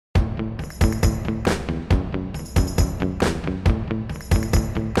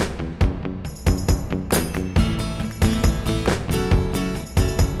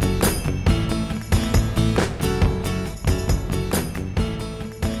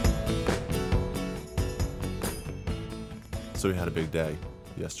So we had a big day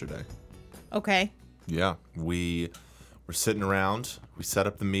yesterday. Okay. Yeah, we were sitting around. We set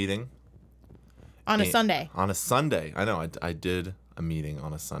up the meeting. On a Sunday. On a Sunday. I know, I did a meeting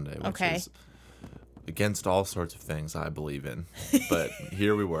on a Sunday, which Okay. is against all sorts of things I believe in. But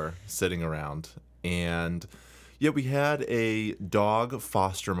here we were, sitting around. And, yeah, we had a dog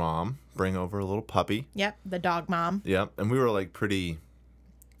foster mom bring over a little puppy. Yep. The dog mom. Yep, and we were, like,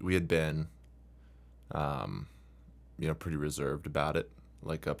 we had been, pretty reserved about it.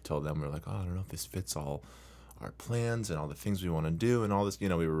 Like, up till then, we were like, oh, I don't know if this fits all our plans and all the things we want to do and all this. We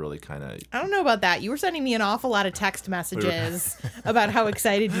were really kind of... I don't know about that. You were sending me an awful lot of text messages about how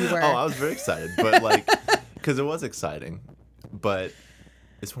excited you were. Oh, I was very excited, but, like, because it was exciting. But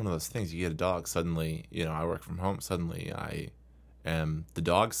it's one of those things. You get a dog, suddenly, I work from home. Suddenly, I am the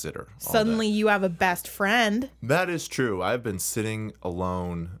dog sitter. Suddenly, you have a best friend. That is true. I've been sitting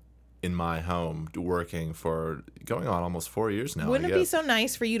alone in my home working for going on almost 4 years now. Wouldn't it be so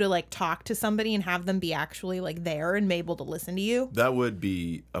nice for you to like talk to somebody and have them be actually like there and be able to listen to you? That would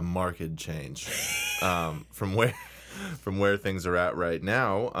be a marked change from where things are at right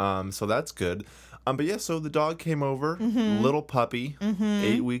now. So that's good. But yeah, so the dog came over, little puppy,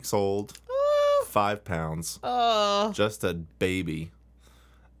 8 weeks old, 5 pounds, just a baby.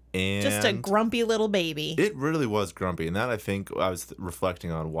 And just a grumpy little baby. It really was grumpy. And that, I think, I was reflecting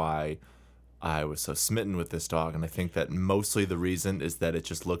on why I was so smitten with this dog. And I think that mostly the reason is that it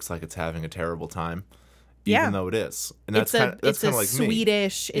just looks like it's having a terrible time. Even though it is. And that's kind of like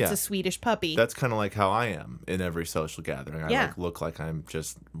Swedish, me. It's a Swedish puppy. That's kind of like how I am in every social gathering. I look like I'm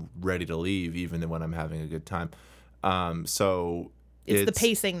just ready to leave even when I'm having a good time. So it's the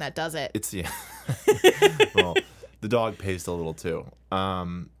pacing that does it. Well, the dog paced a little too.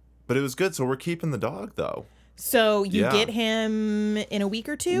 But it was good. So we're keeping the dog, though. So you get him in a week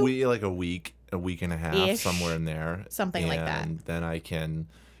or two? Like a week and a half, Ish. somewhere in there. Something like that. And then I can,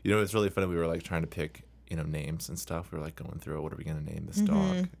 it's really funny. We were like trying to pick, names and stuff. We were like going through, what are we going to name this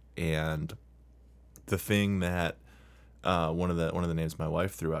dog? And the thing that one of the names my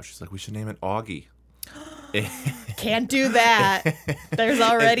wife threw out, she's like, we should name it Augie. Can't do that. There's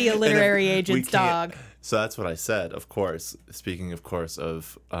already a literary agent's dog. So that's what I said, of course. Speaking, of course,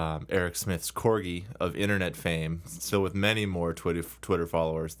 of Eric Smith's Corgi of internet fame, still with many more Twitter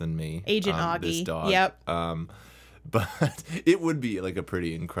followers than me. Agent Augie. This dog. Yep. But it would be like a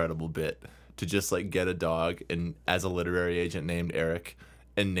pretty incredible bit to just like get a dog and as a literary agent named Eric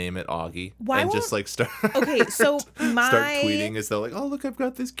and name it Augie. Just like start. Okay, so start tweeting as though like, oh look, I've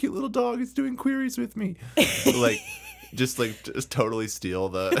got this cute little dog. It's doing queries with me. Just totally steal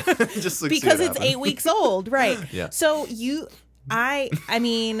the just like because it's 8 weeks old, right? Yeah. So I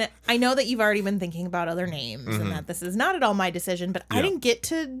mean, I know that you've already been thinking about other names and that this is not at all my decision, but I didn't get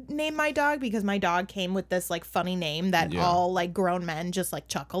to name my dog because my dog came with this like funny name that all like grown men just like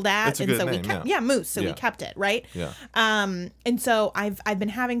chuckled at. It's a good name, we kept Moose, so we kept it, right? Yeah. And so I've been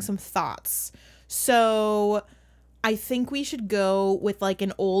having some thoughts. So I think we should go with like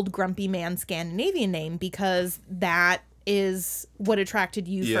an old grumpy man Scandinavian name because that is what attracted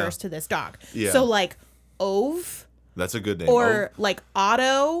you first to this dog. Yeah. So like Ove. That's a good name. Or like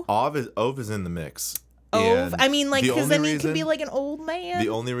Otto. Ove is in the mix. Ove. I mean, like, because then he could be like an old man. The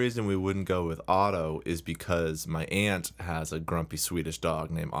only reason we wouldn't go with Otto is because my aunt has a grumpy Swedish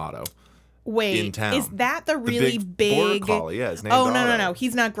dog named Otto. Wait, in town. Is that the really big border collie? Yeah, his name's Oh, Otto. no.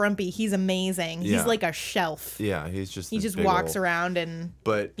 He's not grumpy. He's amazing. Yeah. He's like a shelf. Yeah, he just walks around and.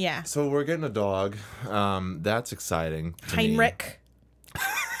 But yeah. So we're getting a dog. That's exciting. Heinrich.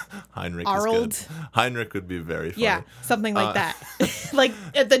 Heinrich Arnold. is good. Heinrich would be very funny. Yeah, something like that. Like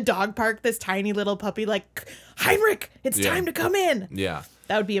at the dog park, this tiny little puppy, like, Heinrich, it's time to come in. Yeah.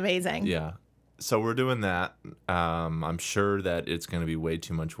 That would be amazing. Yeah. So we're doing that. I'm sure that it's going to be way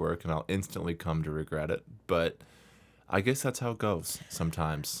too much work, and I'll instantly come to regret it. But I guess that's how it goes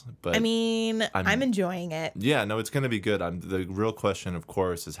sometimes. But I mean, I'm enjoying it. Yeah, no, it's going to be good. The real question, of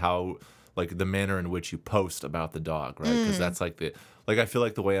course, is how, like, the manner in which you post about the dog, right? Because that's like I feel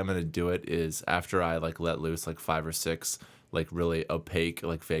like the way I'm going to do it is after I like let loose like 5 or 6 like really opaque,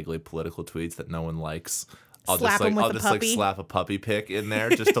 like vaguely political tweets that no one likes. I'll just like slap a puppy pic in there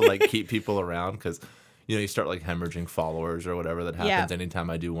just to like keep people around because you start like hemorrhaging followers or whatever that happens anytime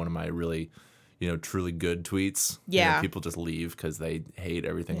I do one of my really truly good tweets. Yeah, people just leave because they hate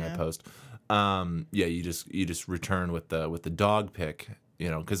everything I post. You just return with the dog pic you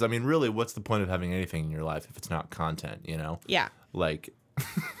know, because I mean, really, what's the point of having anything in your life if it's not content, you know? Yeah. Like,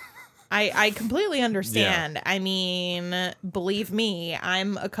 I completely understand. Yeah. I mean, believe me,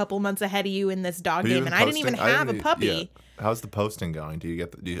 I'm a couple months ahead of you in this dog game, and I didn't even have a puppy. Yeah. How's the posting going? Do you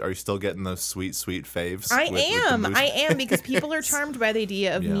get? Are you still getting those sweet faves? I am because people are charmed by the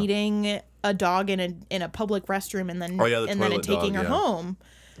idea of meeting a dog in a public restroom and then taking her home.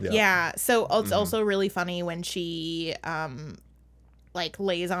 Yeah. So it's also really funny when she like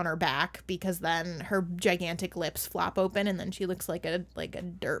lays on her back, because then her gigantic lips flop open and then she looks like a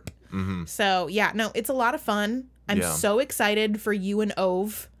derp. Mm-hmm. So yeah, no, it's a lot of fun. I'm so excited for you and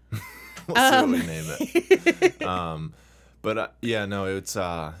Ove. We'll see what we name it. But it's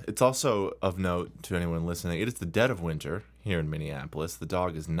also of note to anyone listening. It is the dead of winter here in Minneapolis. The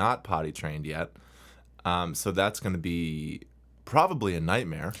dog is not potty trained yet, so that's going to be probably a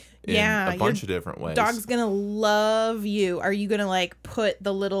nightmare in a bunch of different ways. Dog's gonna love you. Are you gonna like put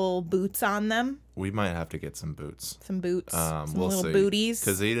the little boots on them? We might have to get some boots. Some we'll little see. Booties.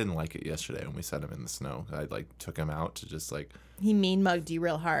 Because he didn't like it yesterday when we set him in the snow. I like took him out to just like. He mean mugged you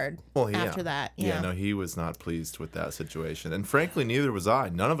real hard. After that. Yeah. No, he was not pleased with that situation, and frankly, neither was I.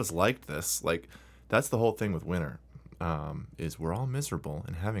 None of us liked this. Like, that's the whole thing with winter. Is we're all miserable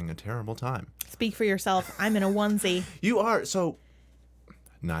and having a terrible time. Speak for yourself. I'm in a onesie. You are. So,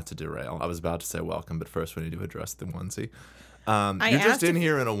 not to derail, I was about to say welcome, but first we need to address the onesie. You're just in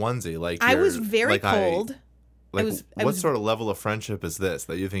here in a onesie. Like, I was very cold. What sort of level of friendship is this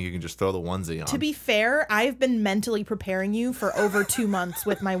that you think you can just throw the onesie on? To be fair, I've been mentally preparing you for over 2 months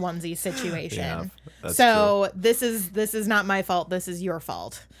with my onesie situation. Yeah, that's so true. this is not my fault. This is your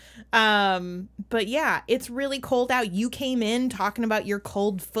fault. But yeah, it's really cold out. You came in talking about your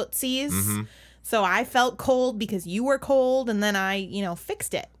cold footsies. Mm-hmm. So I felt cold because you were cold, and then I,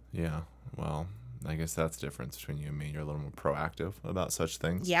 fixed it. Yeah. Well, I guess that's the difference between you and me. You're a little more proactive about such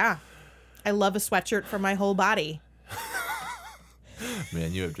things. Yeah. I love a sweatshirt for my whole body.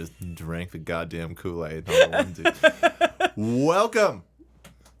 Man, you have just drank the goddamn Kool-Aid on the onesie. Welcome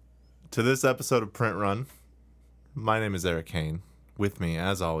to this episode of Print Run. My name is Eric Kane. With me,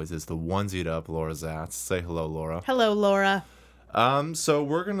 as always, is the onesied up Laura Zatz. Say hello, Laura. Hello, Laura. So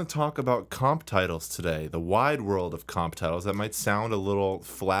we're going to talk about comp titles today, the wide world of comp titles. That might sound a little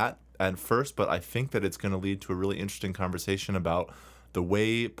flat at first, but I think that it's going to lead to a really interesting conversation about the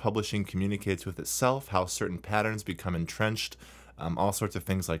way publishing communicates with itself, how certain patterns become entrenched, all sorts of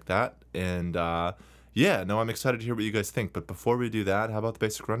things like that. And I'm excited to hear what you guys think. But before we do that, how about the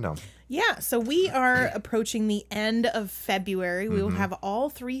basic rundown? Yeah, so we are approaching the end of February. We will have all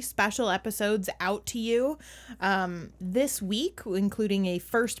 3 special episodes out to you this week, including a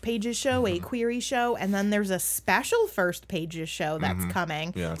First Pages show, a query show, and then there's a special First Pages show that's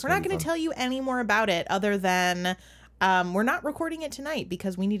coming. Yeah, we're not going to tell you any more about it other than we're not recording it tonight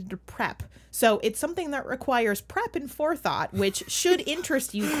because we needed to prep. So it's something that requires prep and forethought, which should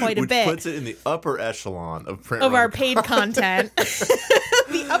interest you quite a bit. Which puts it in the upper echelon of print of our paid content.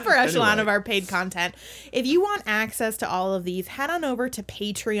 The upper echelon of our paid content. If you want access to all of these, head on over to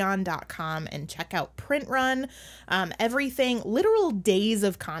patreon.com and check out Print Run. Everything, literal days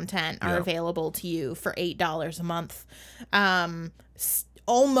of content are available to you for $8 a month.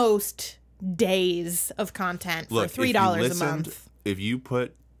 Almost days of content for $3 a month. If you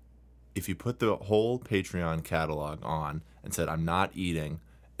put the whole Patreon catalog on and said, I'm not eating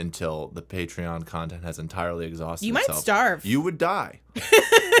until the Patreon content has entirely exhausted itself, you might starve. You would die.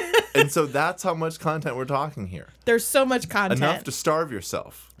 And so that's how much content we're talking here. There's so much content. Enough to starve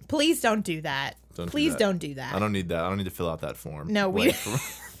yourself. Please don't do that. Please don't do that. I don't need that. I don't need to fill out that form. No, we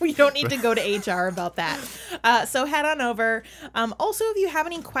don't need to go to HR about that. So head on over. Also, if you have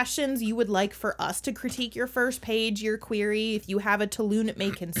any questions you would like for us to critique your first page, your query, if you have a Tulun it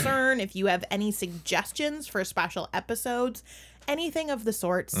may concern, if you have any suggestions for special episodes, anything of the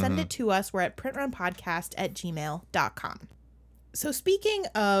sort, send it to us. We're at printrunpodcast@gmail.com. So speaking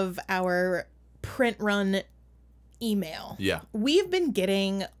of our Print Run email, we've been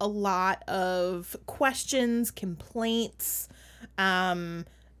getting a lot of questions, complaints,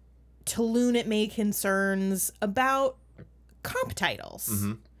 Tulun it may concerns about comp titles.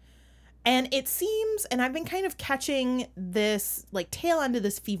 And it seems, and I've been kind of catching this like tail end of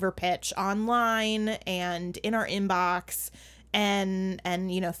this fever pitch online and in our inbox and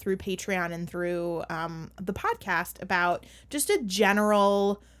through Patreon and through the podcast about just a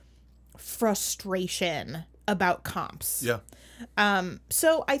general frustration about comps.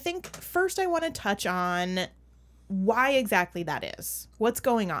 So I think first I want to touch on why exactly that is. What's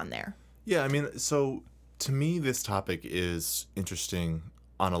going on there? Yeah, I mean, so to me, this topic is interesting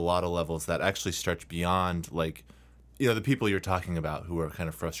on a lot of levels that actually stretch beyond like the people you're talking about who are kind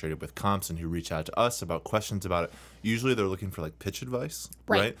of frustrated with comps and who reach out to us about questions about it, usually they're looking for like pitch advice,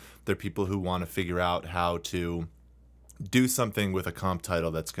 right? They're people who want to figure out how to do something with a comp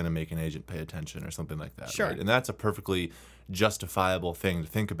title that's going to make an agent pay attention or something like that. Sure. Right? And that's a perfectly justifiable thing to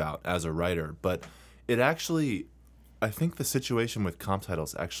think about as a writer. But it actually, I think the situation with comp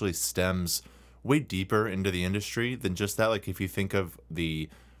titles actually stems way deeper into the industry than just that. Like if you think of the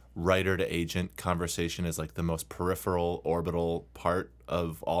writer to agent conversation as like the most peripheral, orbital part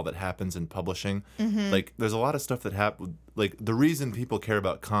of all that happens in publishing. Like there's a lot of stuff that happen. Like the reason people care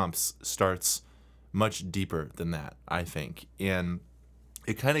about comps starts much deeper than that, I think. And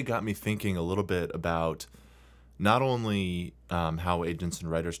it kind of got me thinking a little bit about not only how agents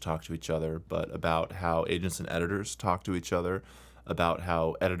and writers talk to each other, but about how agents and editors talk to each other, about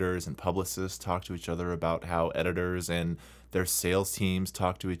how editors and publicists talk to each other, about how editors and their sales teams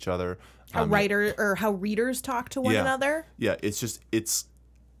talk to each other. How how readers talk to one another. Yeah, it's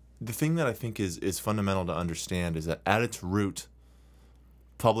the thing that I think is fundamental to understand is that at its root,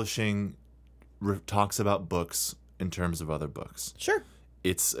 publishing talks about books in terms of other books. Sure.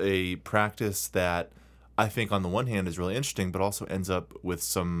 It's a practice that I think on the one hand is really interesting, but also ends up with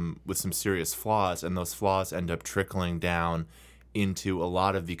some serious flaws, and those flaws end up trickling down into a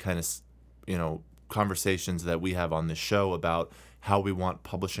lot of the kind of conversations that we have on this show about how we want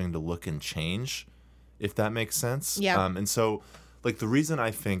publishing to look and change, if that makes sense. Yeah. And so, like, the reason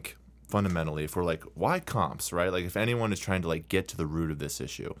I think fundamentally, if we're like, why comps, right? Like, if anyone is trying to like get to the root of this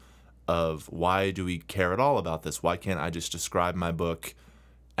issue of why do we care at all about this? Why can't I just describe my book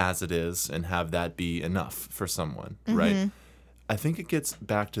as it is and have that be enough for someone, right? I think it gets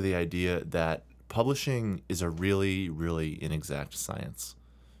back to the idea that publishing is a really, really inexact science,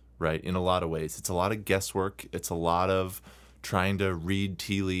 right? In a lot of ways. It's a lot of guesswork. It's a lot of trying to read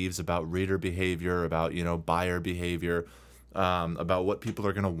tea leaves about reader behavior, about, buyer behavior, about what people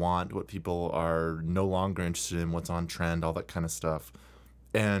are going to want, what people are no longer interested in, what's on trend, all that kind of stuff.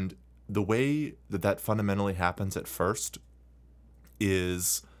 And the way that fundamentally happens at first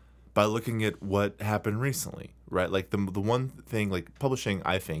is by looking at what happened recently, right? Like the one thing, like publishing,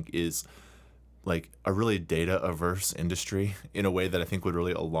 I think, is like a really data averse industry in a way that I think would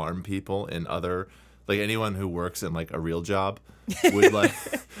really alarm people in other, like anyone who works in like a real job would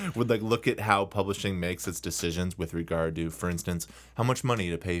would look at how publishing makes its decisions with regard to, for instance, how much money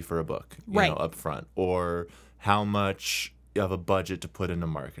to pay for a book, up front, or how much of a budget to put into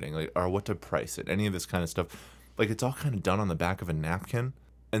marketing, like, or what to price it, any of this kind of stuff. Like, it's all kind of done on the back of a napkin.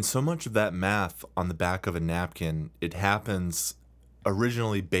 And so much of that math on the back of a napkin, it happens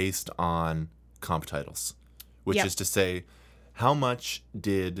originally based on comp titles, which is to say, how much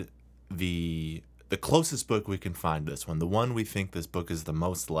did the closest book we can find this one, the one we think this book is the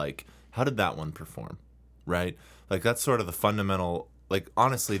most like, how did that one perform, right? Like, that's sort of the fundamental, like,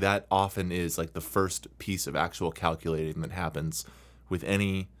 honestly, that often is like the first piece of actual calculating that happens with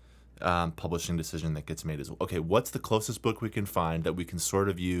any publishing decision that gets made is, okay, what's the closest book we can find that we can sort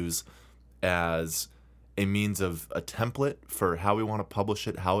of use as a means of a template for how we want to publish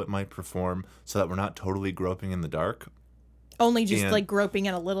it, how it might perform, so that we're not totally groping in the dark. Only just like groping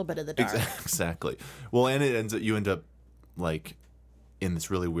in a little bit of the dark. Exactly. Well, and you end up like in this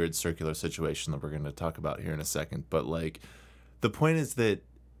really weird circular situation that we're going to talk about here in a second. But like, the point is that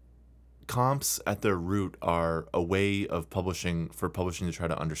comps at their root are a way of publishing to try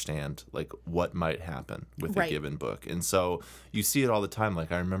to understand like what might happen with a given book. And so you see it all the time.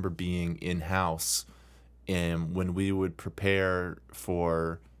 Like, I remember being in-house and when we would prepare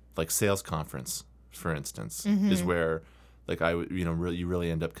for like sales conference, for instance, is where like you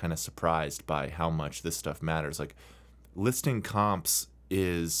really end up kind of surprised by how much this stuff matters. Like, listing comps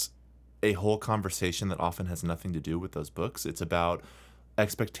is a whole conversation that often has nothing to do with those books. It's about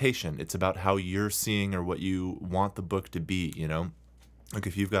expectation. It's about how you're seeing or what you want the book to be, Like,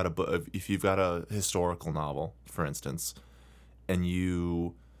 if you've got a historical novel, for instance, and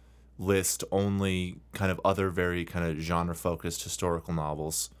you list only kind of other very kind of genre-focused historical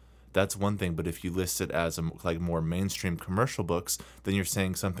novels, that's one thing. But if you list it as like more mainstream commercial books, then you're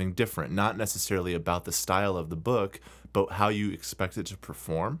saying something different, not necessarily about the style of the book, but how you expect it to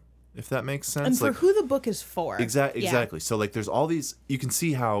perform, if that makes sense. And for who the book is for. Exactly. So like, there's all these, you can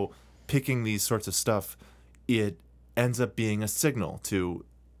see how picking these sorts of stuff, it ends up being a signal to,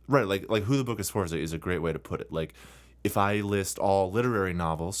 right, like who the book is for is a great way to put it. Like, if I list all literary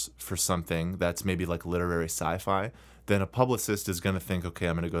novels for something that's maybe like literary sci-fi, then a publicist is going to think, okay,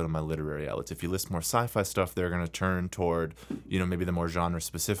 I'm going to go to my literary outlets. If you list more sci-fi stuff, they're going to turn toward, maybe the more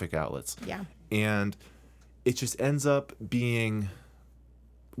genre-specific outlets. Yeah. And it just ends up being,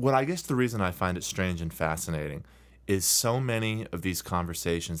 what I guess the reason I find it strange and fascinating is so many of these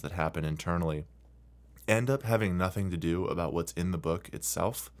conversations that happen internally end up having nothing to do about what's in the book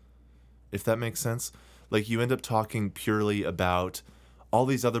itself, if that makes sense. Like, you end up talking purely about all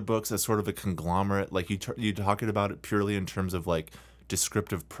these other books as sort of a conglomerate. Like, you talking about it purely in terms of, like,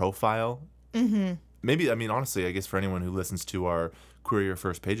 descriptive profile. Mm-hmm. Maybe, I mean, honestly, I guess for anyone who listens to our Query Your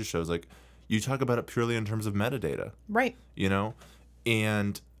First Pages shows, like, you talk about it purely in terms of metadata. Right. You know?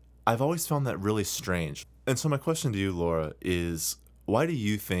 And I've always found that really strange. And so my question to you, Laura, is why do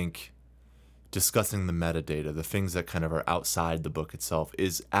you think discussing the metadata, the things that kind of are outside the book itself,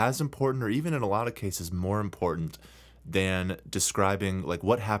 is as important, or even in a lot of cases more important, than describing like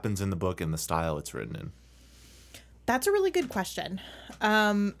what happens in the book and the style it's written in? That's a really good question.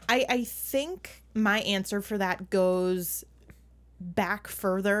 I think my answer for that goes back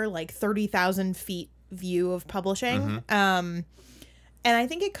further, like 30,000 feet view of publishing. And I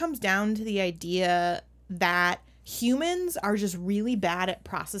think it comes down to the idea that humans are just really bad at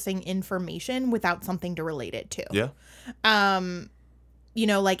processing information without something to relate it to. Yeah. You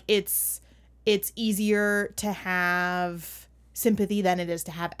know, like it's easier to have sympathy than it is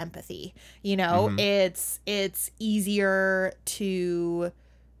to have empathy. You know, it's easier to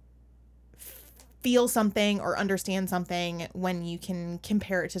feel something or understand something when you can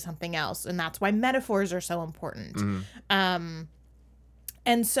compare it to something else, and that's why metaphors are so important.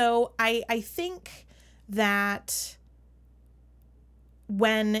 And so I think that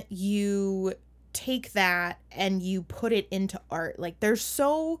when you take that and you put it into art, like there's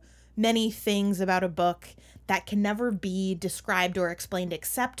so many things about a book that can never be described or explained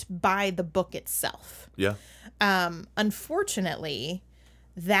except by the book itself. Yeah. Unfortunately,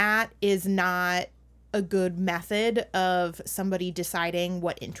 that is not a good method of somebody deciding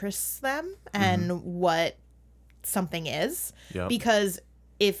what interests them and what something is. Yep. Because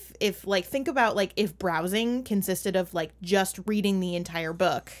if like, think about like if browsing consisted of like just reading the entire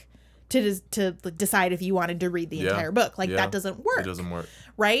book to decide if you wanted to read the entire book, like that doesn't work. It doesn't work.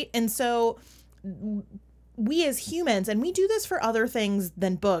 Right? And so we as humans, and we do this for other things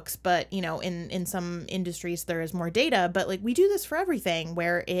than books, but you know, in some industries there is more data, but like we do this for everything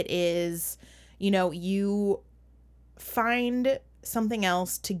where it is, you know, you find something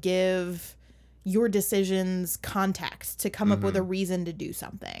else to give your decisions context, to come up with a reason to do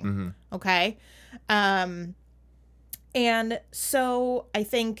something. Okay? And so I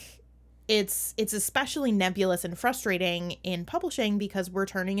think it's especially nebulous and frustrating in publishing because we're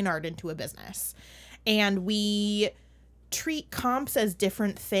turning an art into a business. And we treat comps as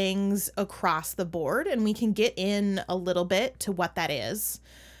different things across the board, and we can get in a little bit to what that is.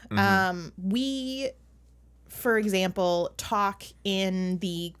 We, for example, talk in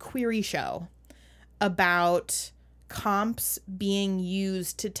the Query Show about comps being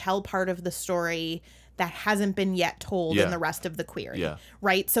used to tell part of the story that hasn't been yet told in the rest of the query,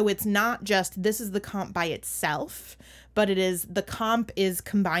 right? So it's not just this is the comp by itself, but it is the comp is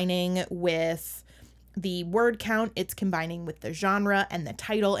combining with the word count, it's combining with the genre and the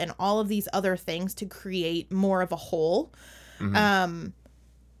title and all of these other things to create more of a whole.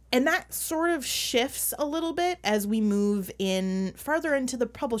 And that sort of shifts a little bit as we move in farther into the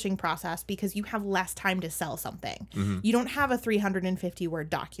publishing process because you have less time to sell something. You don't have a 350 word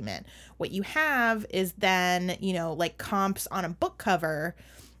document. What you have is then, you know, like comps on a book cover,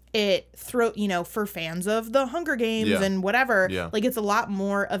 you know, for fans of the Hunger Games and whatever, like it's a lot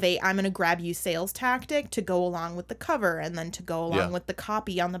more of a I'm going to grab you sales tactic to go along with the cover and then to go along with the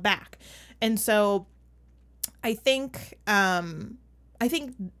copy on the back. And so I think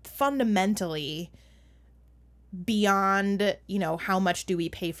fundamentally, beyond, you know, how much do we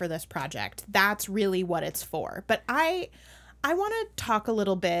pay for this project, that's really what it's for. But I want to talk a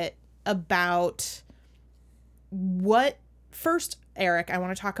little bit about first, Eric, I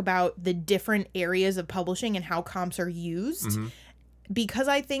want to talk about the different areas of publishing and how comps are used, because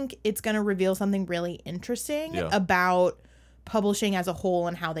I think it's going to reveal something really interesting about publishing as a whole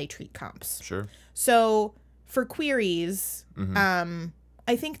and how they treat comps. Sure. So for queries,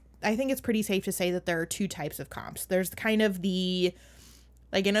 I think it's pretty safe to say that there are two types of comps. There's kind of the,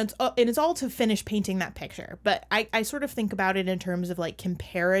 like, and it's all to finish painting that picture. But I sort of think about it in terms of like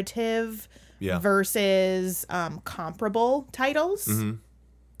comparative versus comparable titles.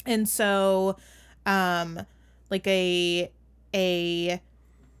 And so, like a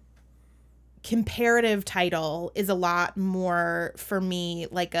comparative title is a lot more for me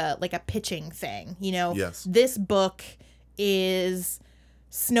like a pitching thing, you know. This book is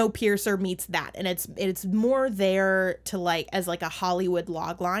Snowpiercer meets that, and it's more there to like as like a Hollywood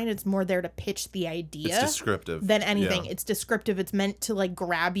logline. It's more there to pitch the idea. It's descriptive than anything. It's descriptive. It's meant to like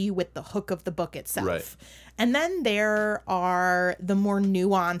grab you with the hook of the book itself. And then there are the more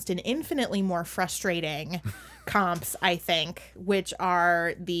nuanced and infinitely more frustrating comps, I think, which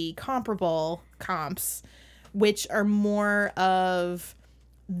are the comparable comps, which are more of,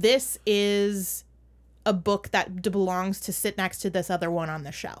 this is a book that belongs to sit next to this other one on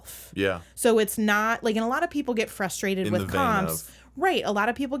the shelf. Yeah. So it's not like, and a lot of people get frustrated In with the vein comps. of- Right. A lot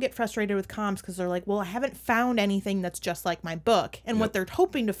of people get frustrated with comps because they're like, well, I haven't found anything that's just like my book. And what they're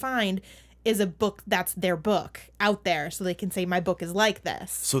hoping to find is a book that's their book out there, so they can say my book is like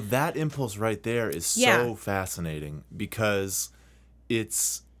this. So that impulse right there is so Yeah. fascinating, because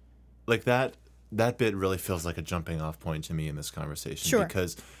it's like that bit really feels like a jumping off point to me in this conversation. Sure.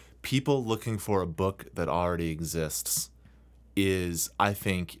 Because people looking for a book that already exists is, I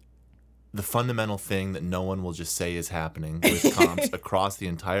think, the fundamental thing that no one will just say is happening with comps across the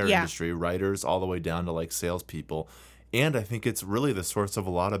entire Yeah. industry, writers all the way down to like salespeople. And I think it's really the source of a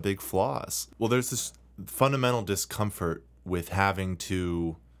lot of big flaws. Well, there's this fundamental discomfort with having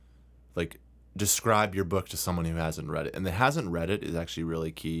to like describe your book to someone who hasn't read it. And that hasn't read it is actually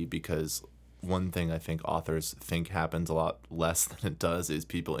really key, because one thing I think authors think happens a lot less than it does is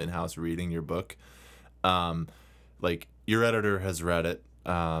people in-house reading your book. Like your editor has read it.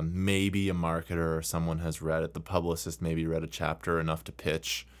 Maybe a marketer or someone has read it. The publicist maybe read a chapter enough to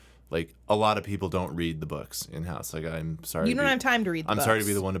pitch. Like, a lot of people don't read the books in-house. Like, I'm sorry. You don't have time to read the I'm books. sorry to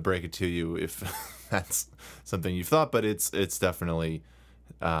be the one to break it to you if that's something you've thought, but it's definitely,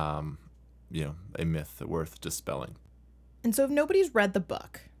 a myth worth dispelling. And so if nobody's read the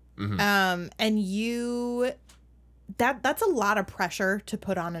book, and you, that's a lot of pressure to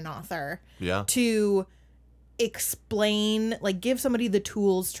put on an author. Yeah. To explain, like, give somebody the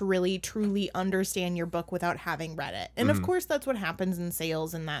tools to really truly understand your book without having read it. And of course that's what happens in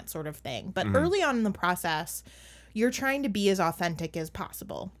sales and that sort of thing. But early on in the process, you're trying to be as authentic as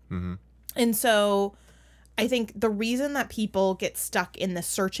possible. And so I think the reason that people get stuck in the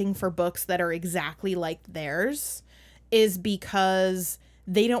searching for books that are exactly like theirs is because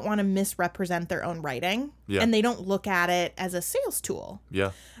they don't want to misrepresent their own writing. Yeah. And they don't look at it as a sales tool.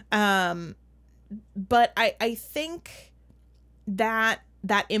 Yeah. But I think that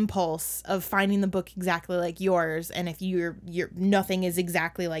impulse of finding the book exactly like yours, and if you're nothing is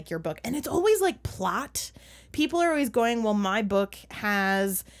exactly like your book, and it's always like plot. People are always going, well, my book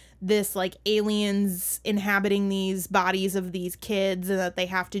has this like aliens inhabiting these bodies of these kids, and that they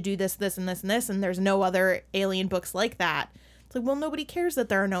have to do this, this, and this, and this, and there's no other alien books like that. It's like, well, nobody cares that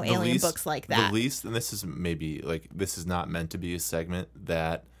there are no alien books like that. The least, and this is maybe like, this is not meant to be a segment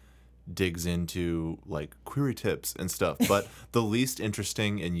that digs into like query tips and stuff, but the least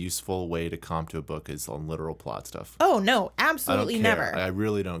interesting and useful way to comp to a book is on literal plot stuff. Oh no, I don't absolutely care. never. I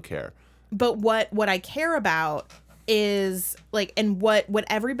really don't care. But what I care about is like, and what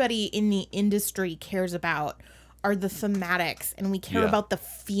everybody in the industry cares about are the thematics, and we care Yeah. about the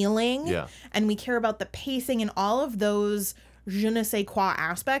feeling, Yeah. and we care about the pacing and all of those je ne sais quoi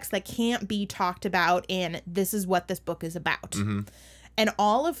aspects that can't be talked about in this is what this book is about. And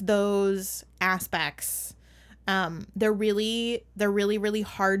all of those aspects, they're really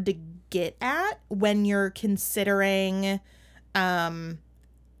hard to get at when you're considering,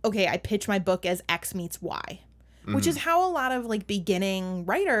 okay, I pitch my book as X meets Y, which is how a lot of like beginning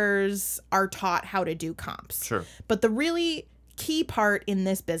writers are taught how to do comps. Sure. But the really key part in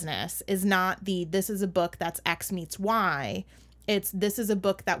this business is not this is a book that's X meets Y. It's this is a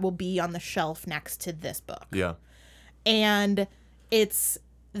book that will be on the shelf next to this book. Yeah. And it's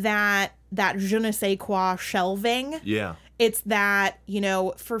that je ne sais quoi shelving. Yeah. It's that,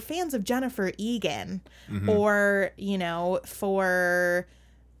 for fans of Jennifer Egan, or, for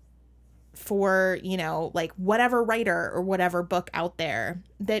like whatever writer or whatever book out there,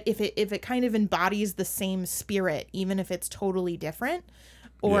 that if it kind of embodies the same spirit, even if it's totally different,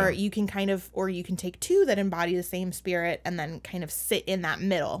 or Yeah. you can take two that embody the same spirit and then kind of sit in that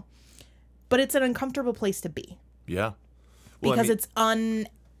middle. But it's an uncomfortable place to be. Yeah. Well, Because I mean,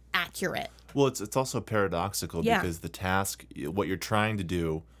 it's inaccurate. well, it's also paradoxical, Yeah. because the task, what you're trying to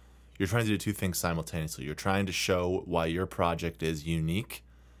do two things simultaneously. You're trying to show why your project is unique,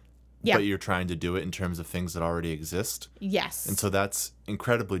 Yeah. but you're trying to do it in terms of things that already exist. Yes. And so that's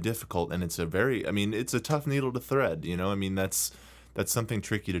incredibly difficult, and it's a tough needle to thread, that's something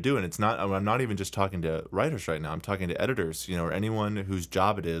tricky to do. And I'm not even just talking to writers right now. I'm talking to editors, or anyone whose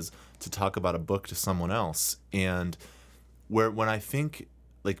job it is to talk about a book to someone else. And when I think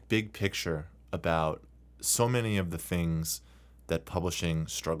like big picture about so many of the things that publishing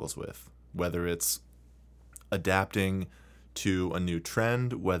struggles with, whether it's adapting to a new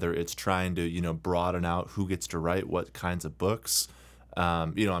trend, whether it's trying to, broaden out who gets to write what kinds of books, I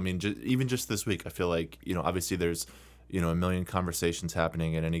mean, even just this week, I feel like, obviously there's, a million conversations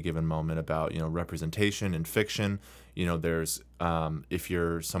happening at any given moment about, representation in fiction. There's, if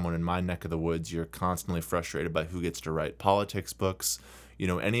you're someone in my neck of the woods, you're constantly frustrated by who gets to write politics books,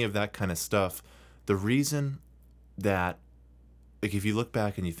 any of that kind of stuff. The reason that, like, if you look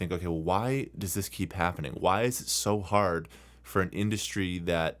back and you think, okay, well, why does this keep happening? Why is it so hard for an industry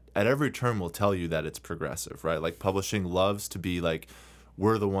that at every turn will tell you that it's progressive, right? Like, publishing loves to be like,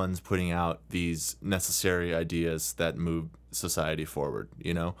 we're the ones putting out these necessary ideas that move society forward,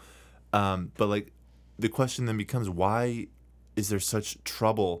 But like, the question then becomes, why is there such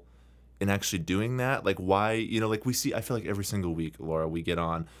trouble in actually doing that? Like, why, like I feel like every single week, Laura, we get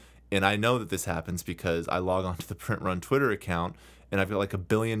on, and I know that this happens because I log onto the Print Run Twitter account and I've got like a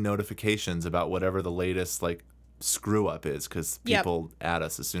billion notifications about whatever the latest like screw up is, because people add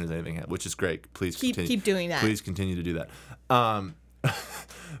us as soon as anything happens, which is great. Please keep doing that. Please continue to do that.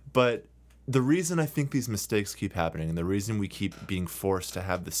 But the reason I think these mistakes keep happening, and the reason we keep being forced to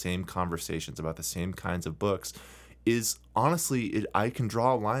have the same conversations about the same kinds of books, is honestly, I can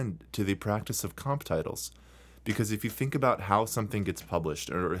draw a line to the practice of comp titles. Because if you think about how something gets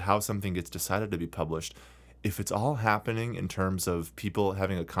published or how something gets decided to be published, if it's all happening in terms of people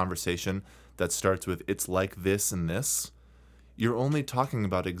having a conversation that starts with, it's like this and this, you're only talking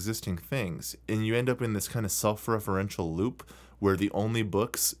about existing things. And you end up in this kind of self-referential loop where the only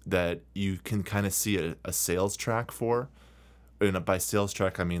books that you can kind of see a sales track for, and by sales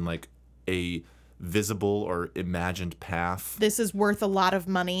track, I mean like a visible or imagined path. This is worth a lot of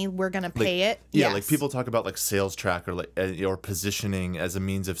money. We're going to pay it. Yeah, yes. Like people talk about like sales track or positioning as a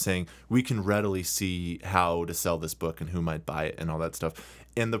means of saying we can readily see how to sell this book and who might buy it and all that stuff.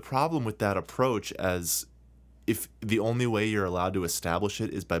 And the problem with that approach, as if the only way you're allowed to establish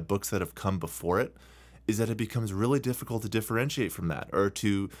it is by books that have come before it, is that it becomes really difficult to differentiate from that. Or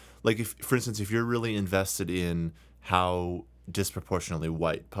to, like, if, for instance, if you're really invested in how disproportionately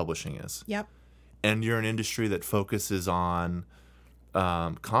white publishing is. Yep. And you're an industry that focuses on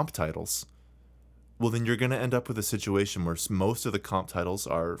comp titles, well, then you're going to end up with a situation where most of the comp titles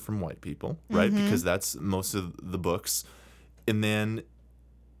are from white people, right? Mm-hmm. Because that's most of the books. And then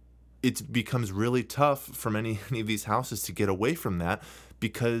it becomes really tough for many of these houses to get away from that,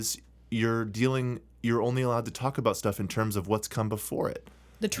 because you're only allowed to talk about stuff in terms of what's come before it.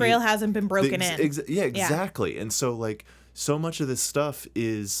 The trail hasn't been broken in. Yeah, exactly. And so, like, so much of this stuff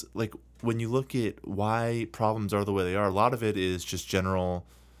is, like, when you look at why problems are the way they are, a lot of it is just general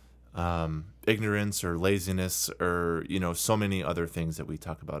ignorance or laziness or, so many other things that we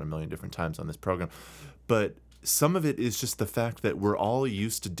talk about a million different times on this program. But some of it is just the fact that we're all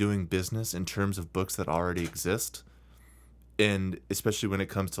used to doing business in terms of books that already exist. And especially when it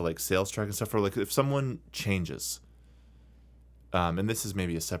comes to like sales track and stuff, or like if someone changes, and this is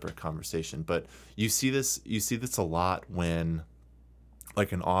maybe a separate conversation, but you see this a lot when,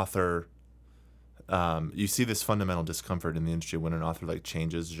 like, an author, you see this fundamental discomfort in the industry when an author like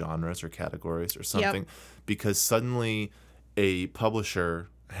changes genres or categories or something, because suddenly a publisher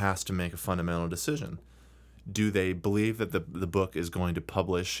has to make a fundamental decision. Do they believe that the book is going to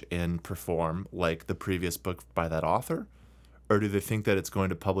publish and perform like the previous book by that author? Or do they think that it's going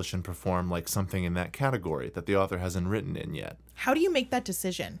to publish and perform like something in that category that the author hasn't written in yet? How do you make that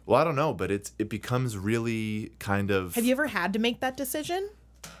decision? Well, I don't know, but it becomes really kind of... Have you ever had to make that decision?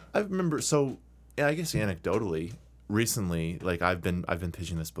 I remember, so yeah, I guess anecdotally, recently, like I've been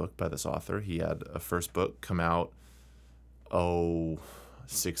pitching this book by this author. He had a first book come out,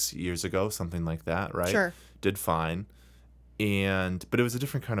 6 years ago, something like that, right? Sure. Did fine. But it was a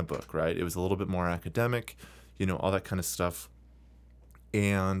different kind of book, right? It was a little bit more academic, all that kind of stuff.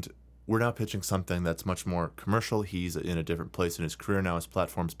 And we're now pitching something that's much more commercial. He's in a different place in his career now. His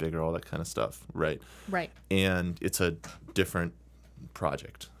platform's bigger, all that kind of stuff, right? Right. And it's a different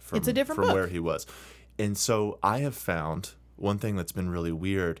project from book. where he was. And so I have found one thing that's been really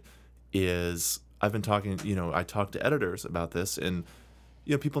weird is I've been talking, I talk to editors about this, and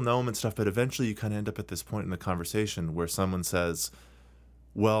people know him and stuff, but eventually you kind of end up at this point in the conversation where someone says,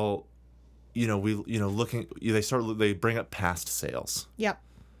 well, they bring up past sales. Yep.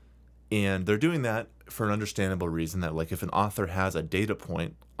 And they're doing that for an understandable reason, that like if an author has a data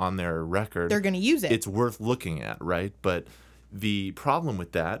point on their record, they're going to use it. It's worth looking at, right? But the problem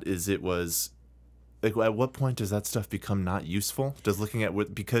with that is it was like, at what point does that stuff become not useful? Does looking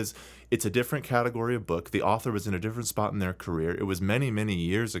at because it's a different category of book. The author was in a different spot in their career. It was many, many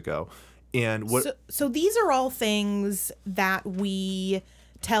years ago. And so these are all things that we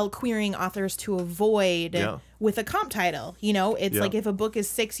tell querying authors to avoid with a comp title. You know, it's like if a book is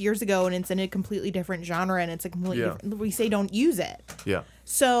 6 years ago and it's in a completely different genre and it's a completely different, we say don't use it. Yeah.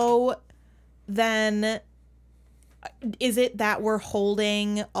 So then is it that we're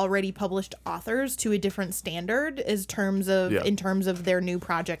holding already published authors to a different standard in terms of their new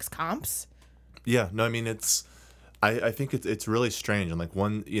projects comps? Yeah. No, I mean, I think it's really strange. And like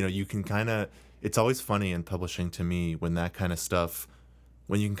you can kind of, it's always funny in publishing to me when that kind of stuff,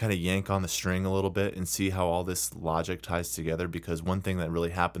 when you can kind of yank on the string a little bit and see how all this logic ties together. Because one thing that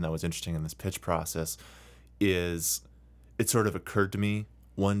really happened that was interesting in this pitch process is it sort of occurred to me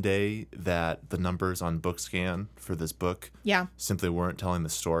one day that the numbers on BookScan for this book simply weren't telling the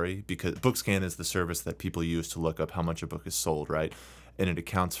story, because BookScan is the service that people use to look up how much a book is sold, right? And it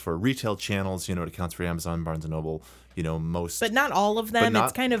accounts for retail channels, it accounts for Amazon, Barnes & Noble, most. But not all of them.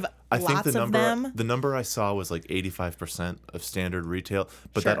 It's kind of lots of them. The number I saw was like 85% of standard retail,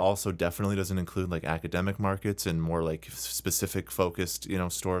 but that also definitely doesn't include like academic markets and more like specific focused,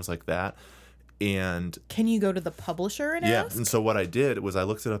 stores like that. And can you go to the publisher and ask? And so what I did was I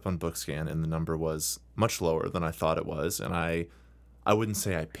looked it up on BookScan, and the number was much lower than I thought it was. And I wouldn't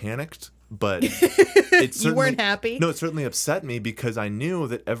say I panicked, but it certainly, you weren't happy? No, it certainly upset me, because I knew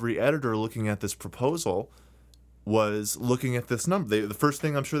that every editor looking at this proposal was looking at this number. The first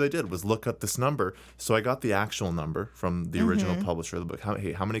thing I'm sure they did was look up this number. So I got the actual number from the original publisher of the book.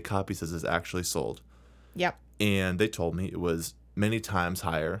 How many copies has this actually sold? Yep. And they told me it was many times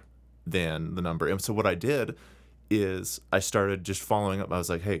higher than the number. And so what I did is I started just following up. I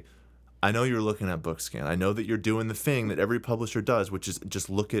was like, hey, I know you're looking at BookScan. I know that you're doing the thing that every publisher does, which is just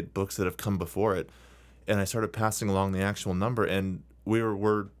look at books that have come before it. And I started passing along the actual number, and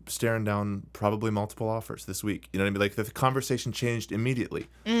we're staring down probably multiple offers this week. You know what I mean? Like the conversation changed immediately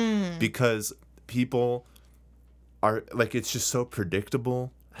because people are like, it's just so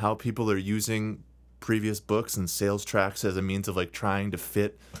predictable how people are using previous books and sales tracks as a means of like trying to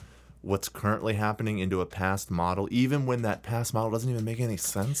fit what's currently happening into a past model, even when that past model doesn't even make any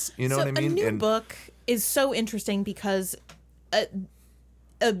sense. You know what I mean? A new book is so interesting because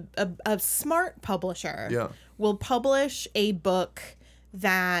a smart publisher will publish a book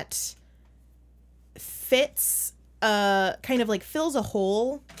that fits kind of like fills a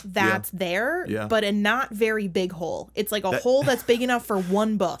hole that's there, but a not very big hole. It's like a hole that's big enough for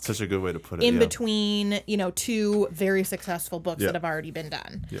one book. Such a good way to put it. In between, two very successful books that have already been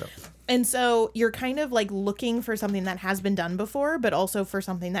done. Yeah. And so you're kind of like looking for something that has been done before, but also for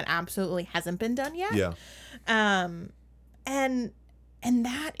something that absolutely hasn't been done yet. Yeah. And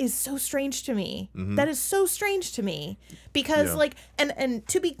that is so strange to me. Mm-hmm. That is so strange to me because like, and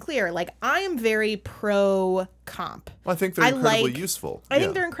to be clear, like I am very pro comp. Well, I think they're incredibly useful. I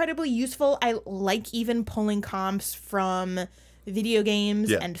think they're incredibly useful. I like even pulling comps from video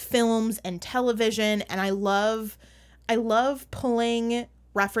games and films and television. And I love pulling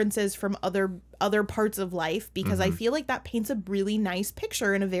references from other parts of life because I feel like that paints a really nice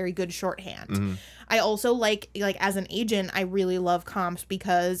picture in a very good shorthand. I also like as an agent, I really love comps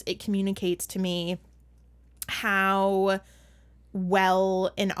because it communicates to me how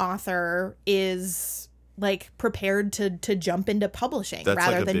well an author is like prepared to jump into publishing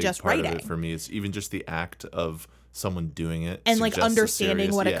rather than just writing. Of it for me, it's even just the act of someone doing it and like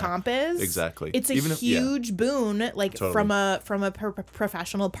understanding what a comp is. Exactly. It's a huge boon, like from a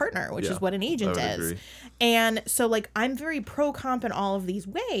professional partner, which is what an agent is. Agree. And so like I'm very pro comp in all of these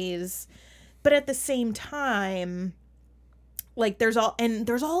ways, but at the same time, like there's all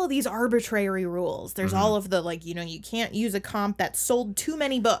of these arbitrary rules. There's all of the like, you can't use a comp that sold too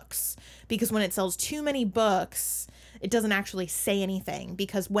many books because when it sells too many books, it doesn't actually say anything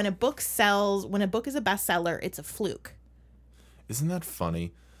because when a book is a bestseller, it's a fluke. Isn't that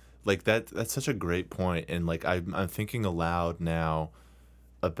funny? Like that's such a great point. And like I'm thinking aloud now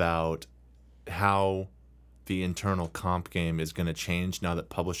about how the internal comp game is going to change now that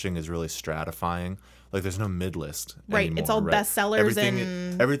publishing is really stratifying. Like there's no mid list anymore, it's all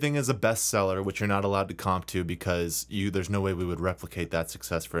bestsellers. Everything is a bestseller, which you're not allowed to comp to because there's no way we would replicate that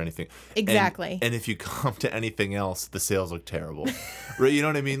success for anything. Exactly. And if you comp to anything else, the sales look terrible. Right? You know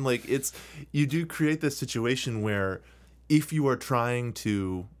what I mean? Like you do create this situation where if you are trying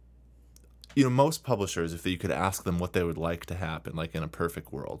to, most publishers, if you could ask them what they would like to happen, like in a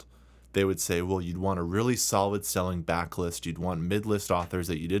perfect world, they would say, well, you'd want a really solid selling backlist. You'd want mid-list authors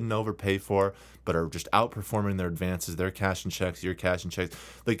that you didn't overpay for, but are just outperforming their advances. They're cashing checks, you're cashing checks.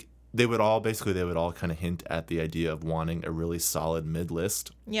 Like they would all kind of hint at the idea of wanting a really solid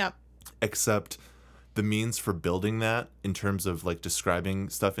mid-list. Yeah. Except the means for building that in terms of like describing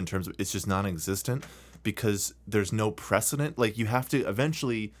stuff in terms of it's just non-existent because there's no precedent. Like, you have to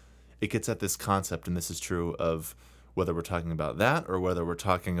eventually, it gets at this concept, and this is true of whether we're talking about that or whether we're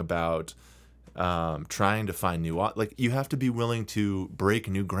talking about trying to find new, like, you have to be willing to break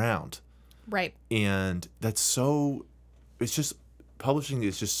new ground. Right. And that's so, it's just, publishing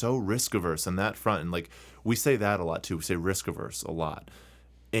is just so risk averse on that front. And like, we say that a lot too. We say risk averse a lot.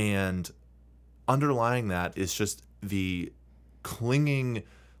 And underlying that is just the clinging,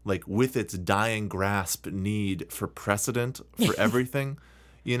 like, with its dying grasp, need for precedent for everything,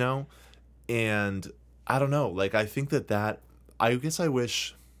 you know? And I don't know, like, I think that I guess I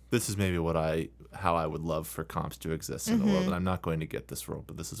wish, this is maybe how I would love for comps to exist in the world, and I'm not going to get this role,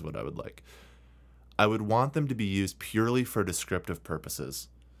 but this is what I would like. I would want them to be used purely for descriptive purposes.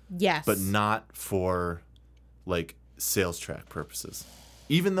 Yes. But not for, like, sales track purposes.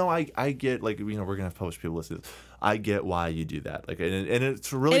 Even though I get, like, we're going to have published people listen to this. I get why you do that. Like, and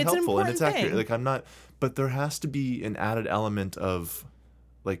it's really helpful and it's accurate. Like, I'm not, but there has to be an added element of,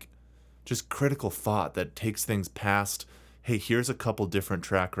 like, just critical thought that takes things past, hey, here's a couple different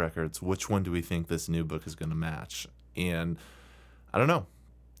track records. Which one do we think this new book is going to match? And I don't know.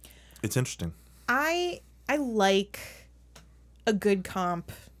 It's interesting. I like a good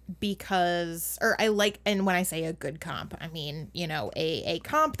comp because, or I like, and when I say a good comp, I mean, a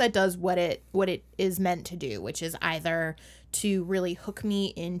comp that does what it is meant to do, which is either to really hook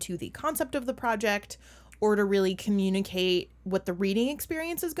me into the concept of the project or to really communicate what the reading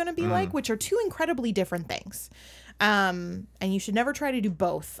experience is going to be like, which are two incredibly different things. And you should never try to do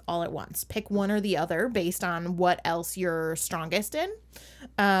both all at once. Pick one or the other based on what else you're strongest in.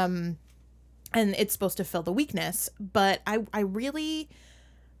 And it's supposed to fill the weakness. But I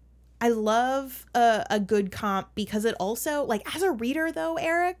love a good comp because it also, like, as a reader though,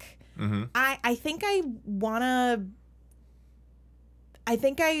 Eric, I think I want to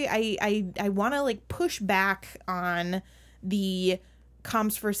like push back on the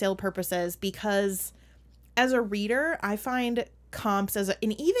comps for sale purposes, because as a reader, I find comps and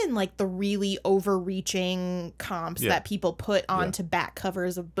even like the really overreaching comps that people put onto back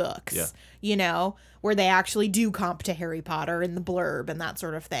covers of books, where they actually do comp to Harry Potter in the blurb and that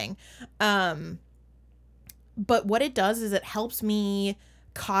sort of thing. But what it does is it helps me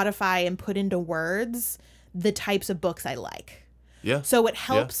codify and put into words the types of books I like. Yeah. So it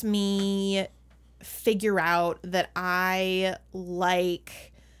helps me figure out that I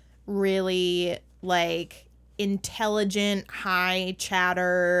like really like intelligent, high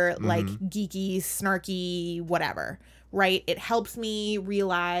chatter, like geeky, snarky, whatever, right? It helps me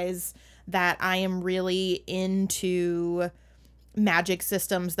realize that I am really into magic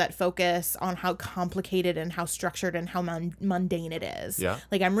systems that focus on how complicated and how structured and how mundane it is. Yeah.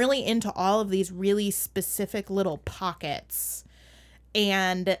 Like, I'm really into all of these really specific little pockets.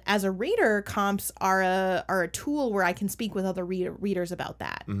 And as a reader, comps are a tool where I can speak with other readers about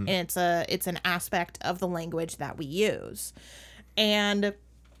that. And it's an aspect of the language that we use. And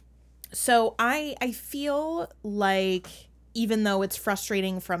so I feel like, even though it's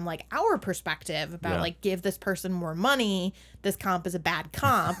frustrating from like our perspective about like, give this person more money, this comp is a bad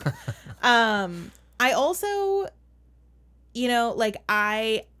comp. I also,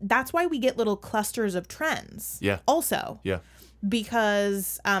 that's why we get little clusters of trends. Yeah. Also. Yeah.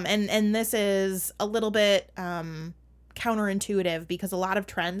 Because, and this is a little bit counterintuitive, because a lot of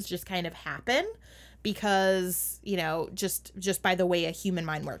trends just kind of happen because, just by the way a human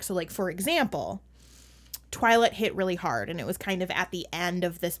mind works. So, like, for example, Twilight hit really hard, and it was kind of at the end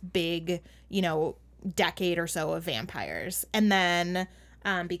of this big, decade or so of vampires. And then,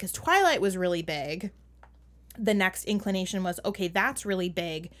 because Twilight was really big, the next inclination was, okay, that's really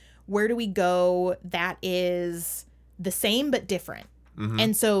big. Where do we go that is the same but different?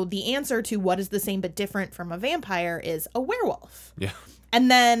 And so the answer to what is the same but different from a vampire is a werewolf. Yeah. And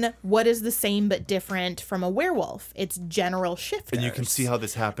then what is the same but different from a werewolf? It's general shifters. And you can see how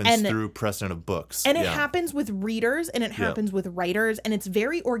this happens through precedent of books. And it happens with readers, and it happens with writers, and it's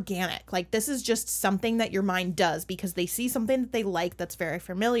very organic. Like, this is just something that your mind does because they see something that they like that's very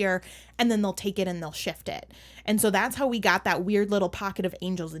familiar, and then they'll take it and they'll shift it. And so that's how we got that weird little pocket of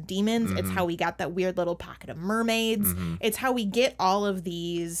angels and demons. It's how we got that weird little pocket of mermaids. It's how we get all of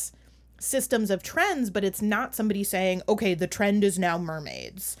these systems of trends, but it's not somebody saying, okay, the trend is now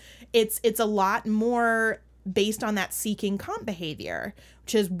mermaids. It's a lot more based on that seeking comp behavior,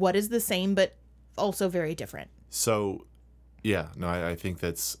 which is what is the same but also very different. So I think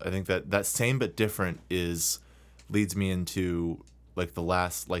that same but different leads me into the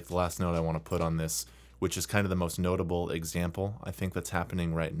last note I want to put on this, which is kind of the most notable example I think that's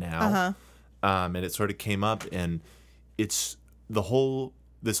happening right now. And it sort of came up, and it's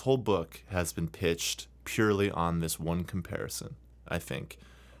this whole book has been pitched purely on this one comparison, I think.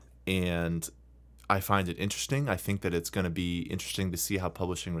 And I find it interesting. I think that it's going to be interesting to see how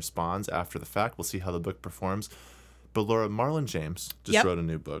publishing responds after the fact. We'll see how the book performs. But Laura, Marlon James just wrote a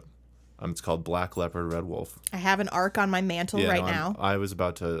new book. It's called Black Leopard, Red Wolf. I have an arc on my mantle now.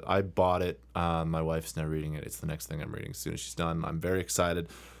 I bought it. My wife's now reading it. It's the next thing I'm reading as soon as she's done. I'm very excited.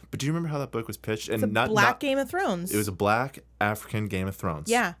 But do you remember how that book was pitched? It's a black Game of Thrones. It was a black African Game of Thrones.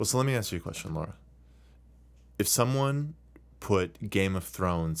 Yeah. Well, so let me ask you a question, Laura. If someone put Game of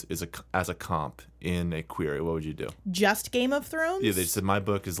Thrones as a comp in a query, what would you do? Just Game of Thrones? Yeah, they said my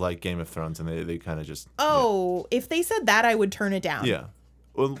book is like Game of Thrones, and they kind of just... Oh, if they said that, I would turn it down. Yeah.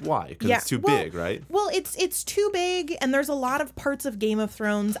 Well, why? Because it's too big, right? Well, it's too big, and there's a lot of parts of Game of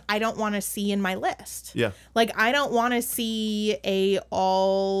Thrones I don't want to see in my list. Yeah. Like, I don't want to see a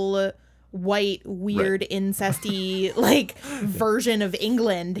all white, weird, incesty, like, version of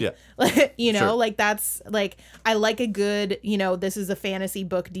England. Yeah. You know, Sure. like, that's, like, I like a good, you know, this is a fantasy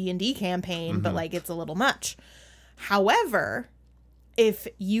book D&D campaign, but, like, it's a little much. However, if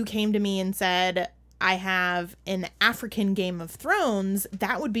you came to me and said, I have an African Game of Thrones,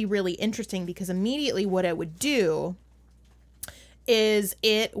 that would be really interesting, because immediately what it would do is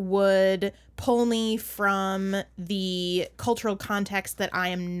it would pull me from the cultural context that I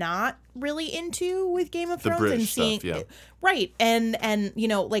am not really into with Game of Thrones, British and seeing stuff, yeah. right, and you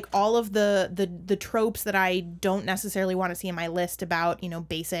know, like, all of the tropes that I don't necessarily want to see in my list about, you know,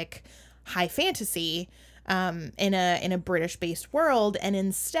 basic high fantasy in a British based world, and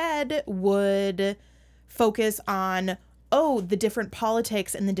instead would focus on the different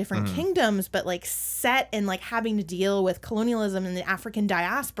politics and the different kingdoms, but like set and like having to deal with colonialism and the African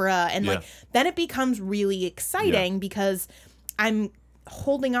diaspora, and like then it becomes really exciting because I'm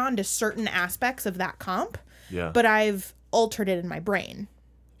holding on to certain aspects of that comp, but I've altered it in my brain.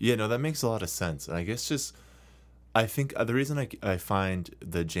 Yeah, no, that makes a lot of sense. And I guess I think the reason I find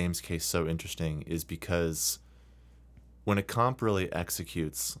the James case so interesting is because when a comp really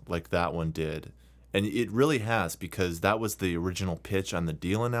executes like that one did, and it really has, because that was the original pitch on the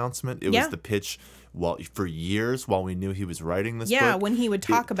deal announcement. It was the pitch for years while we knew he was writing this book. Yeah, when he would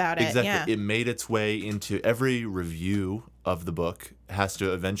talk about it. Exactly. Yeah. It made its way into every review of the book has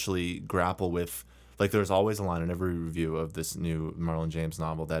to eventually grapple with, like, there's always a line in every review of this new Marlon James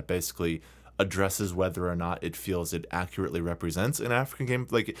novel that basically addresses whether or not it feels it accurately represents an African game.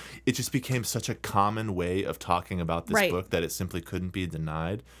 Like, it just became such a common way of talking about this book that it simply couldn't be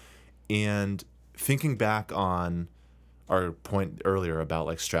denied. And thinking back on our point earlier about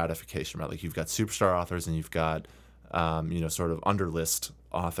like stratification, right? Like, you've got superstar authors and you've got, sort of underlist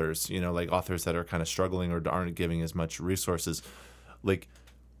authors, like authors that are kind of struggling or aren't giving as much resources. Like,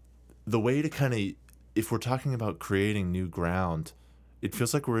 the way to kind of, if we're talking about creating new ground, it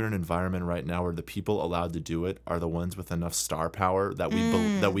feels like we're in an environment right now where the people allowed to do it are the ones with enough star power that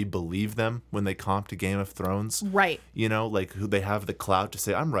we believe them when they comp to Game of Thrones. Right. Like, who they have the clout to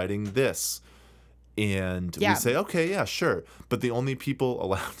say, I'm writing this. And we say, okay, yeah, sure. But the only people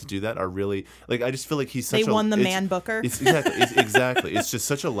allowed to do that are really, like, I just feel like he's such They won the Man Booker. Exactly. It's just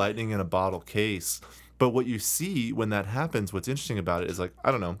such a lightning in a bottle case. But what you see when that happens, what's interesting about it is, like,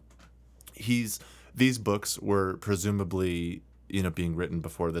 I don't know, these books were presumably, being written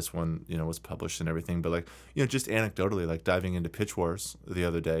before this one, was published and everything. But, like, just anecdotally, like, diving into Pitch Wars the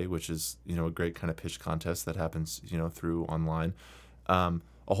other day, which is, a great kind of pitch contest that happens, through online.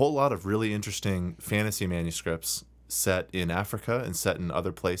 A whole lot of really interesting fantasy manuscripts set in Africa and set in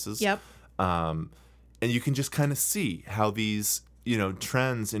other places. Yep. And you can just kind of see how these,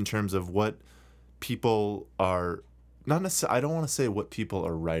 trends in terms of what people are, not necessarily, I don't want to say what people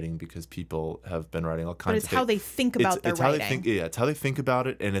are writing, because people have been writing all kinds of things. But it's how they think about their writing. It's how they think about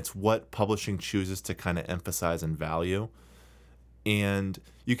it, and it's what publishing chooses to kind of emphasize and value. And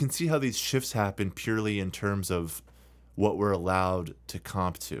you can see how these shifts happen purely in terms of what we're allowed to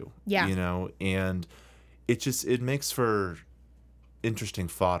comp to. Yeah. And it makes for interesting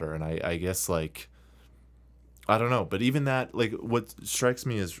fodder. And I guess, like, I don't know, but even that, like, what strikes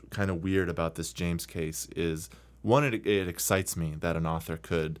me as kind of weird about this James case is, one, it excites me that an author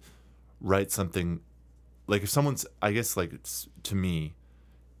could write something, like, if someone's, I guess, like, it's, to me,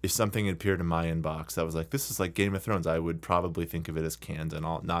 if something appeared in my inbox that was like, this is like Game of Thrones, I would probably think of it as canned and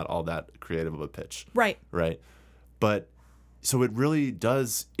not all that creative of a pitch. Right. But so it really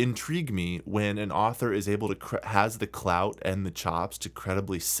does intrigue me when an author is able to has the clout and the chops to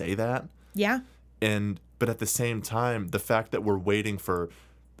credibly say that. Yeah. But at the same time, the fact that we're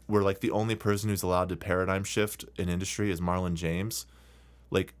like the only person who's allowed to paradigm shift an industry is Marlon James,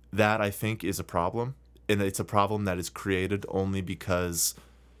 like, that I think is a problem. And it's a problem that is created only because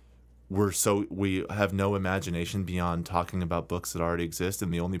we have no imagination beyond talking about books that already exist,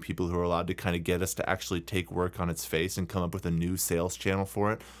 and the only people who are allowed to kind of get us to actually take work on its face and come up with a new sales channel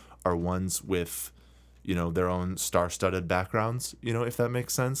for it are ones with, you know, their own star-studded backgrounds, you know, if that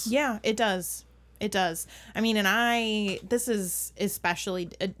makes sense. Yeah, it does. It does. I mean, this is especially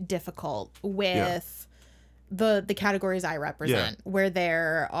difficult with the categories I represent, where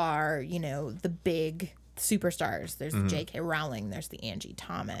there are, you know, the big superstars. There's the J.K. Rowling, there's the Angie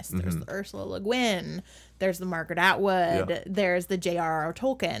Thomas, there's the Ursula Le Guin, there's the Margaret Atwood, there's the J.R.R.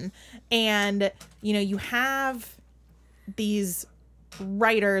 Tolkien. And, you know, you have these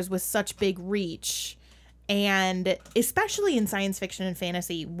writers with such big reach, and especially in science fiction and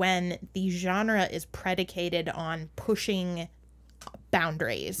fantasy, when the genre is predicated on pushing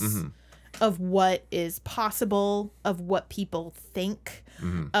boundaries of what is possible, of what people think,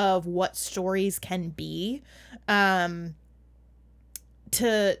 of what stories can be, to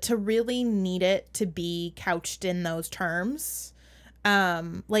really need it to be couched in those terms.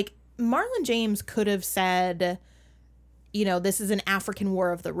 Like Marlon James could have said, you know, this is an African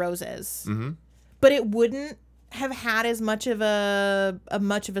War of the Roses, but it wouldn't have had as much of a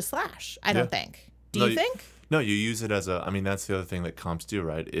slash, I don't think. Do you think? No, you use it as I mean, that's the other thing that comps do,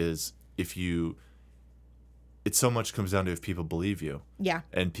 right? Is it so much comes down to if people believe you. Yeah.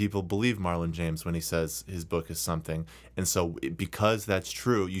 And people believe Marlon James when he says his book is something. And so because that's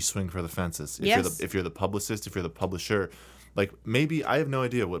true, you swing for the fences. If you're the publicist, if you're the publisher, like maybe I have no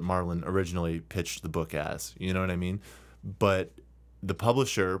idea what Marlon originally pitched the book as. You know what I mean? But the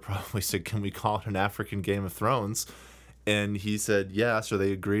publisher probably said, "Can we call it an African Game of Thrones?" And he said yes, or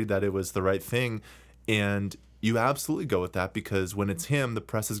they agreed that it was the right thing. And you absolutely go with that because when it's him, the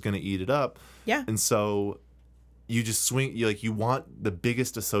press is going to eat it up. Yeah. And so you just swing, you want the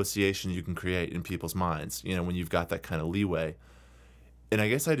biggest association you can create in people's minds, you know, when you've got that kind of leeway. And I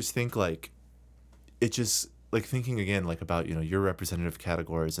guess I just think like, it just like thinking again, like about, you know, your representative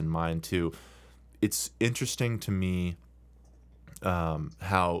categories and mine too. It's interesting to me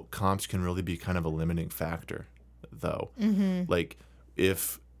how comps can really be kind of a limiting factor though. Like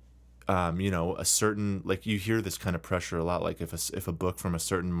if, you know, a certain, like you hear this kind of pressure a lot, like if a book from a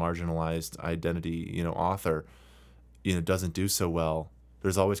certain marginalized identity, you know, author, you know, doesn't do so well,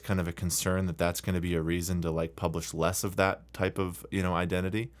 there's always kind of a concern that that's going to be a reason to like publish less of that type of, you know,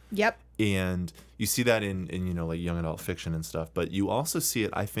 identity. Yep. And you see that in you know, like young adult fiction and stuff, but you also see it,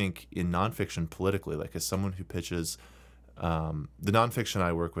 I think, in nonfiction politically, like as someone who pitches, the nonfiction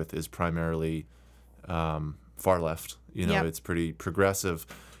I work with is primarily far left, you know, it's pretty progressive.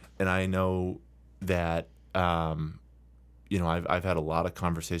 And I know that, you know, I've had a lot of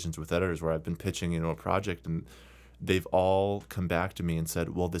conversations with editors where I've been pitching, you know, a project, and they've all come back to me and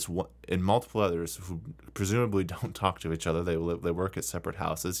said, well, this one, and multiple others who presumably don't talk to each other. They work at separate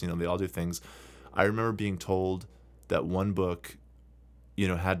houses. You know, they all do things. I remember being told that one book, you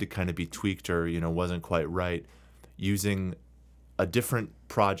know, had to kind of be tweaked or, you know, wasn't quite right, using a different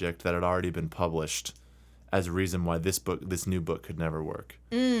project that had already been published as a reason why this new book could never work.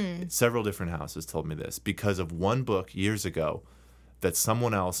 Several different houses told me this because of one book years ago that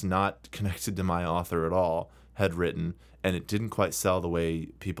someone else not connected to my author at all had written, and it didn't quite sell the way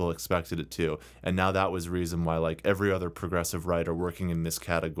people expected it to. And now that was a reason why like every other progressive writer working in this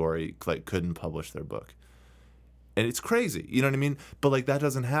category like couldn't publish their book. And it's crazy, you know what I mean? But like that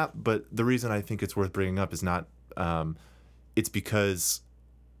doesn't happen. But the reason I think it's worth bringing up is not, it's because,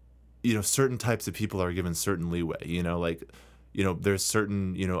 you know, certain types of people are given certain leeway, you know, like, you know, there's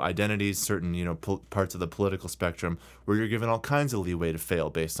certain, you know, identities, certain, you know, parts of the political spectrum where you're given all kinds of leeway to fail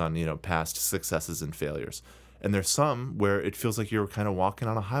based on, you know, past successes and failures. And there's some where it feels like you're kind of walking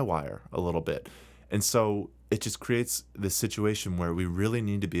on a high wire a little bit. And so it just creates this situation where we really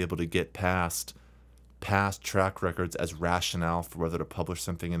need to be able to get past track records as rationale for whether to publish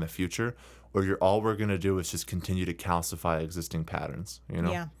something in the future, or all we're going to do is just continue to calcify existing patterns, you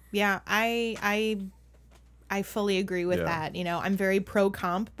know? Yeah. I fully agree with that. You know, I'm very pro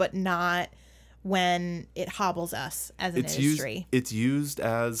comp, but not when it hobbles us as an industry. It's used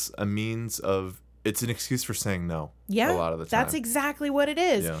as a means of, it's an excuse for saying no. Yeah, a lot of the time. That's exactly what it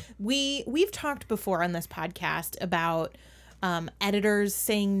is. Yeah. We've talked before on this podcast about editors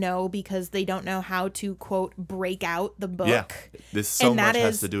saying no because they don't know how to, quote, break out the book. Yeah, this so much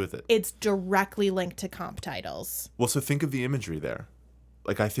has to do with it. It's directly linked to comp titles. Well, so think of the imagery there.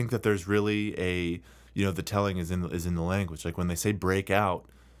 Like, I think that there's really a, you know, the telling is in the language. Like when they say break out,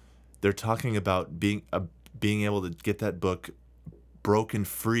 they're talking about being able to get that book broken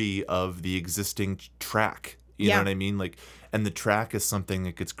free of the existing track. You know what I mean? Like, and the track is something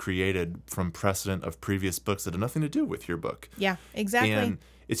that gets created from precedent of previous books that have nothing to do with your book. Yeah, exactly. And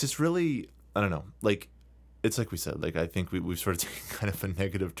it's just really, I don't know, like, it's like we said, like, I think we've sort of taken kind of a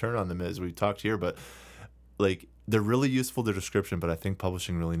negative turn on them as we talked here, but like, they're really useful, their description, but I think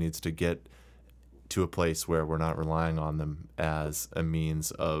publishing really needs to get to a place where we're not relying on them as a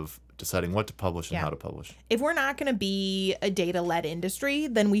means of deciding what to publish and how to publish. If we're not going to be a data-led industry,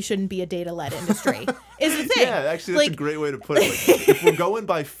 then we shouldn't be a data-led industry, is the thing. Yeah, actually, that's a great way to put it. Like, if we're going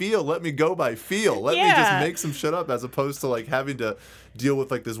by feel, let me go by feel. Let me just make some shit up as opposed to, like, having to deal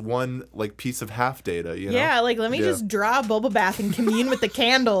with, like, this one, like, piece of half data, you know? Yeah, like, let me just draw a bubble bath and commune with the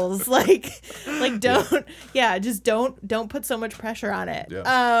candles. Like don't, just don't put so much pressure on it.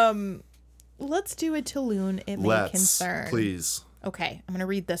 Yeah. Let's do a Tulun It May Concern. Please. Okay, I'm going to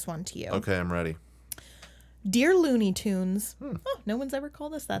read this one to you. Okay, I'm ready. Dear Looney Tunes. Oh, no one's ever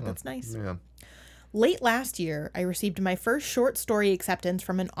called us that. That's nice. Yeah. Late last year, I received my first short story acceptance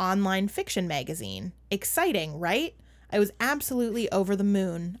from an online fiction magazine. Exciting, right? I was absolutely over the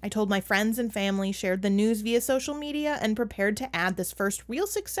moon. I told my friends and family, shared the news via social media, and prepared to add this first real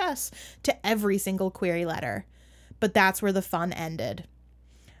success to every single query letter. But that's where the fun ended.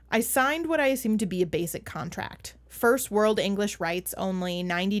 I signed what I assumed to be a basic contract. First world English rights only,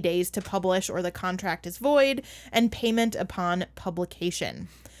 90 days to publish or the contract is void, and payment upon publication.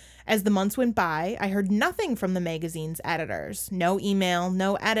 As the months went by, I heard nothing from the magazine's editors. No email,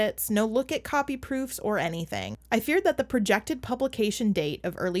 no edits, no look at copy proofs or anything. I feared that the projected publication date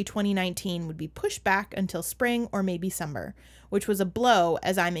of early 2019 would be pushed back until spring or maybe summer, which was a blow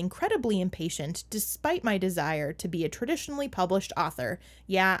as I'm incredibly impatient despite my desire to be a traditionally published author.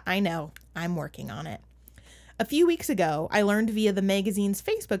 Yeah, I know. I'm working on it. A few weeks ago, I learned via the magazine's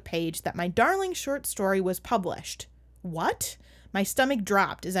Facebook page that my darling short story was published. What? My stomach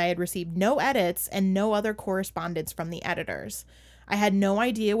dropped as I had received no edits and no other correspondence from the editors. I had no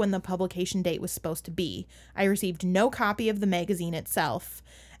idea when the publication date was supposed to be. I received no copy of the magazine itself,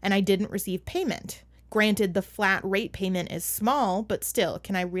 and I didn't receive payment. Granted, the flat rate payment is small, but still,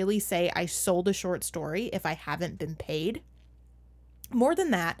 can I really say I sold a short story if I haven't been paid? More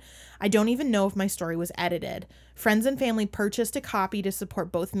than that, I don't even know if my story was edited. Friends and family purchased a copy to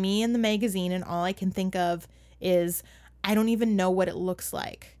support both me and the magazine, and all I can think of is I don't even know what it looks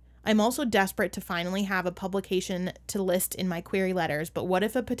like. I'm also desperate to finally have a publication to list in my query letters, but what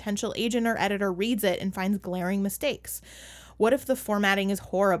if a potential agent or editor reads it and finds glaring mistakes? What if the formatting is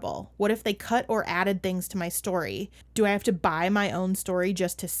horrible? What if they cut or added things to my story? Do I have to buy my own story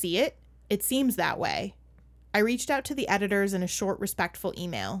just to see it? It seems that way. I reached out to the editors in a short, respectful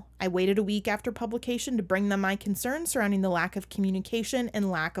email. I waited a week after publication to bring them my concerns surrounding the lack of communication and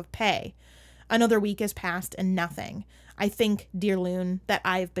lack of pay. Another week has passed and nothing. I think, dear Loon, that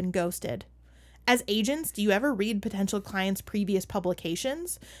I have been ghosted. As agents, do you ever read potential clients' previous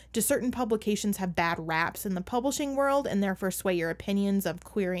publications? Do certain publications have bad raps in the publishing world and therefore sway your opinions of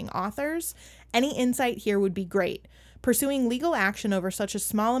querying authors? Any insight here would be great. Pursuing legal action over such a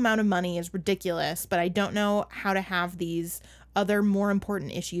small amount of money is ridiculous, but I don't know how to have these other more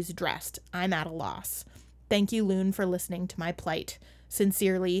important issues addressed. I'm at a loss. Thank you, Loon, for listening to my plight.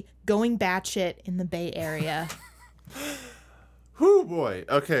 Sincerely, Going Batshit in the Bay Area. Whoo boy.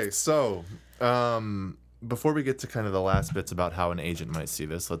 Okay, so before we get to kind of the last bits about how an agent might see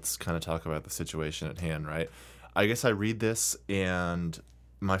this, let's kind of talk about the situation at hand, right? I guess I read this and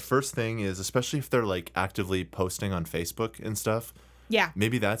my first thing is, especially if they're like actively posting on Facebook and stuff. Yeah.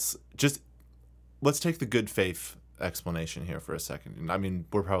 Maybe that's just, let's take the good faith explanation here for a second. I mean,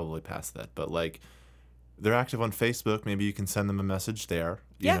 we're probably past that, but like they're active on Facebook. Maybe you can send them a message there,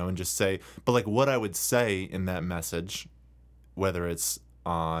 you know, and just say, but like what I would say in that message, whether it's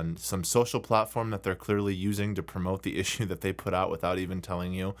on some social platform that they're clearly using to promote the issue that they put out without even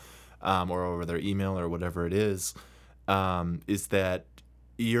telling you, or over their email or whatever it is that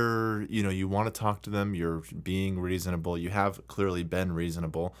you want to talk to them, you're being reasonable, you have clearly been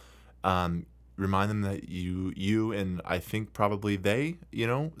reasonable. Remind them that you and I think probably they,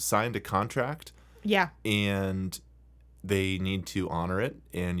 signed a contract. Yeah. And they need to honor it,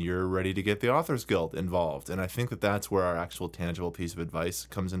 and you're ready to get the Authors Guild involved. And I think that that's where our actual tangible piece of advice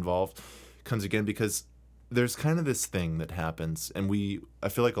comes again, because there's kind of this thing that happens, and I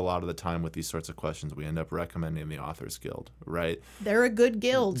feel like a lot of the time with these sorts of questions, we end up recommending the Authors Guild, right? They're a good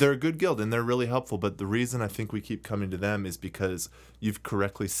guild. They're a good guild, and they're really helpful. But the reason I think we keep coming to them is because you've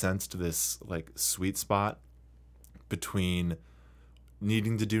correctly sensed this like sweet spot between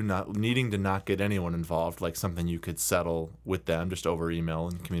needing to not get anyone involved, like something you could settle with them just over email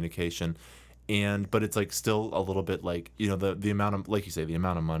and communication. But it's like still a little bit like, the amount of, like you say, the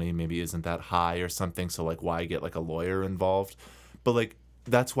amount of money maybe isn't that high or something. So like why get like a lawyer involved? But like,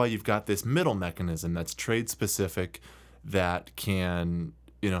 that's why you've got this middle mechanism that's trade specific that can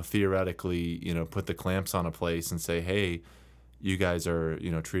theoretically, put the clamps on a place and say, hey, you guys are,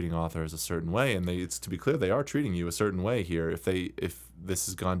 treating authors a certain way. And it's to be clear, they are treating you a certain way here. If this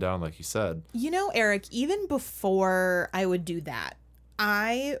has gone down, like you said. Eric, even before I would do that,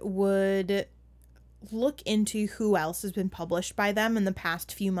 I would look into who else has been published by them in the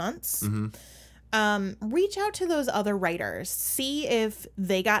past few months. Reach out to those other writers, see if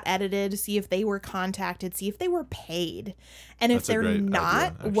they got edited, see if they were contacted, see if they were paid. And if they're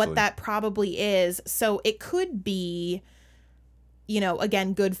not, idea, what that probably is. So it could be,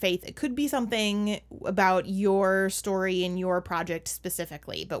 again, good faith. It could be something about your story and your project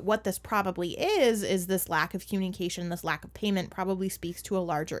specifically. But what this probably is this lack of communication, this lack of payment probably speaks to a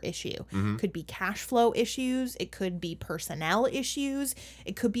larger issue. Could be cash flow issues. It could be personnel issues.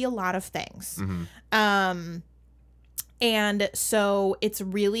 It could be a lot of things. And so it's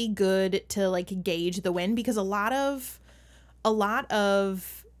really good to gauge the win, because a lot of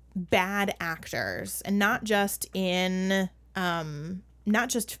bad actors, and not just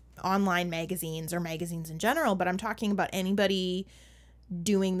online magazines or magazines in general, but I'm talking about anybody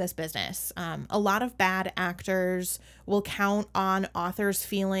doing this business. A lot of bad actors will count on authors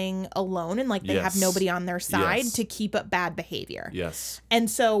feeling alone and like they have nobody on their side to keep up bad behavior. Yes. And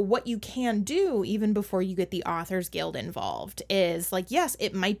so what you can do, even before you get the Authors Guild involved, is yes,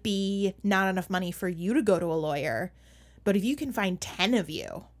 it might be not enough money for you to go to a lawyer, but if you can find 10 of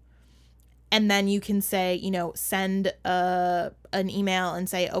you, and then you can say, send an email and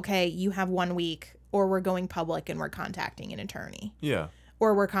say, okay, you have 1 week, or we're going public and we're contacting an attorney. Yeah.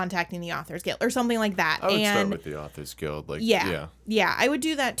 Or we're contacting the Authors Guild or something like that. I would start with the Authors Guild. Yeah, I would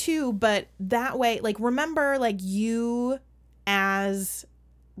do that too. But that way, remember, you as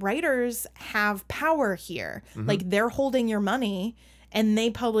writers have power here. They're holding your money and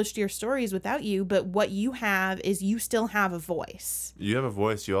they published your stories without you. But what you have is you still have a voice. You have a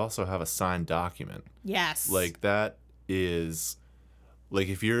voice. You also have a signed document. Yes. That is...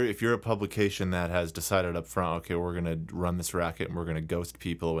 if you're a publication that has decided up front, okay, we're going to run this racket and we're going to ghost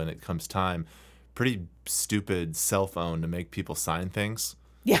people when it comes time, pretty stupid cell phone to make people sign things.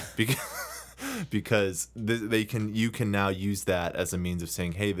 Yeah. Because you can now use that as a means of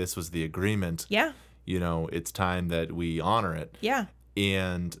saying, hey, this was the agreement. Yeah. It's time that we honor it. Yeah.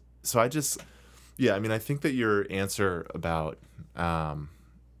 And so I think that your answer about trying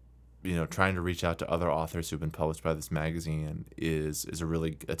to reach out to other authors who've been published by this magazine is a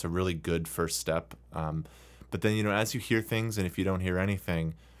really good first step. But then, as you hear things, and if you don't hear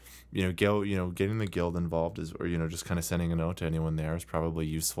anything, getting the guild involved or just kind of sending a note to anyone there is probably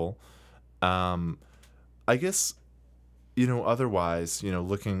useful. I guess, otherwise,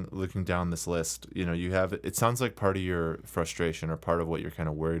 looking down this list, you have, it sounds like part of your frustration or part of what you're kind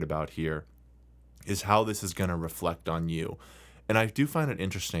of worried about here is how this is going to reflect on you. And I do find it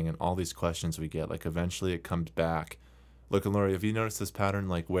interesting in all these questions we get, eventually it comes back. Look, and Lori, have you noticed this pattern,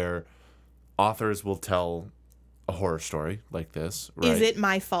 where authors will tell a horror story like this, right? Is it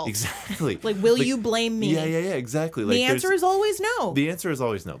my fault? Exactly. Will you blame me? Yeah, exactly. The answer is always no. The answer is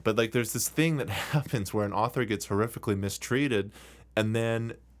always no. But, there's this thing that happens where an author gets horrifically mistreated, and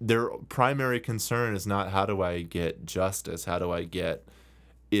then their primary concern is not how do I get justice,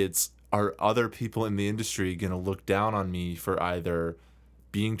 are other people in the industry going to look down on me for either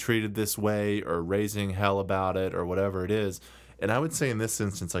being treated this way or raising hell about it or whatever it is? And I would say in this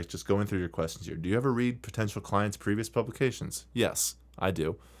instance, just going through your questions here, do you ever read potential clients' previous publications? Yes, I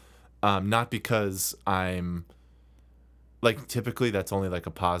do. Not because I'm... typically that's only a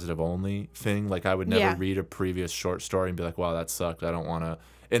positive only thing. I would never read a previous short story and be like, wow, that sucked. I don't want to...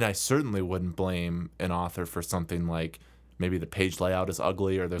 And I certainly wouldn't blame an author for something maybe the page layout is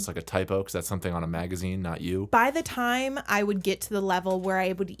ugly or there's a typo because that's something on a magazine, not you. By the time I would get to the level where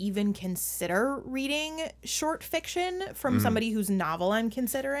I would even consider reading short fiction from somebody whose novel I'm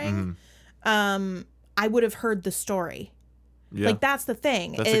considering, I would have heard the story. Yeah. That's the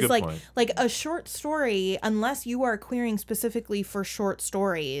thing. That's a good point. A short story, unless you are querying specifically for short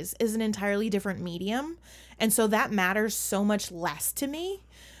stories, is an entirely different medium. And so that matters so much less to me.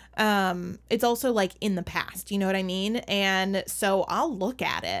 It's also in the past, you know what I mean? And so I'll look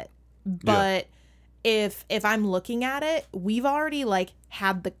at it, but if I'm looking at it, we've already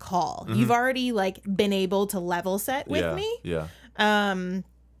had the call. You've already been able to level set with me. Yeah.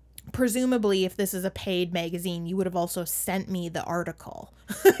 Presumably if this is a paid magazine, you would have also sent me the article.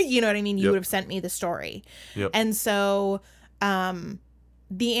 You know what I mean? You would have sent me the story. Yep. And so,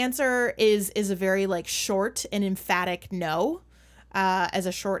 the answer is a very short and emphatic no. As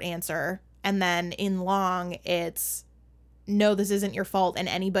a short answer, and then in long it's no, this isn't your fault, and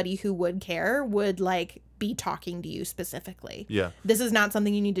anybody who would care would be talking to you specifically. Yeah. This is not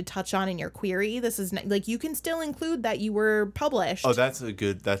something you need to touch on in your query. This is not, like, you can still include that you were published. Oh, that's a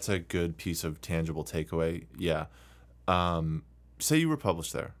good piece of tangible takeaway. Yeah. Say you were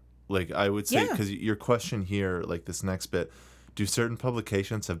published there. Like, I would say, because your question here, like this next bit, do certain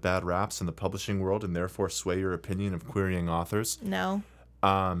publications have bad raps in the publishing world and therefore sway your opinion of querying authors? No.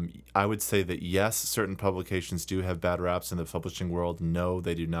 I would say that yes, certain publications do have bad raps in the publishing world. No,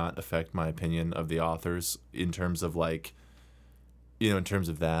 they do not affect my opinion of the authors in terms of like, in terms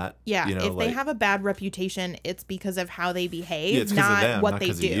of that. Yeah, if like, they have a bad reputation, it's because of how they behave, it's 'cause of not them, what not they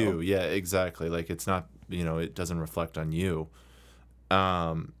 'cause do. of you. Yeah, exactly. Like, it's not, it doesn't reflect on you.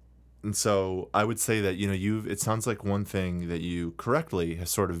 And so I would say that, it sounds like one thing that you correctly have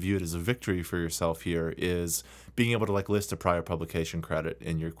sort of viewed as a victory for yourself here is being able to like list a prior publication credit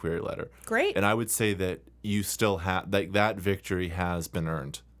in your query letter. Great. And I would say that you still have, like, that victory has been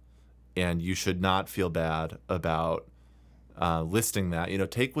earned, and you should not feel bad about listing that.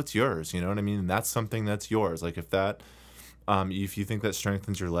 Take what's yours, you know what I mean? And that's something that's yours. Like, if you think that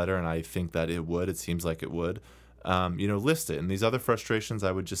strengthens your letter, and I think that it seems like it would, list it. And these other frustrations,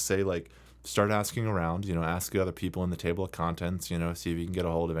 I would just say, like, start asking around, ask the other people in the table of contents, see if you can get a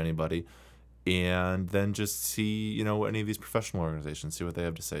hold of anybody, and then just see, any of these professional organizations, see what they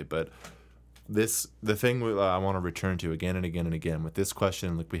have to say. But the thing I want to return to again and again and again with this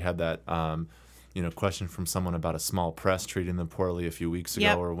question, like we had that, question from someone about a small press treating them poorly a few weeks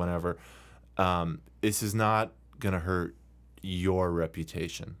ago or whenever. This is not going to hurt your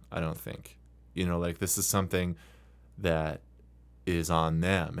reputation, I don't think. Like, this is something that is on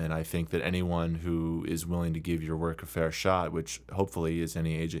them, and I think that anyone who is willing to give your work a fair shot, which hopefully is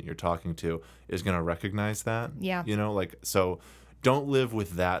any agent you're talking to, is going to recognize that. Yeah. So don't live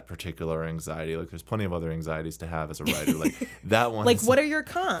with that particular anxiety. Like, there's plenty of other anxieties to have as a writer. Like, that one. Like, what are your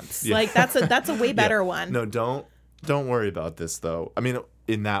comps? Yeah. Like, that's a way better one. No, don't worry about this though. I mean,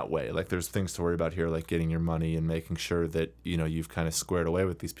 in that way, like, there's things to worry about here, like getting your money and making sure that you've kind of squared away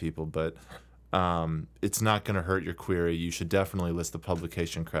with these people, but. It's not going to hurt your query. You should definitely list the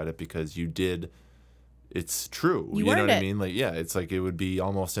publication credit because you did. It's true. You know what it. I mean? Like, yeah, it's like it would be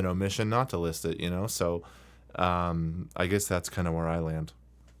almost an omission not to list it, So I guess that's kind of where I land.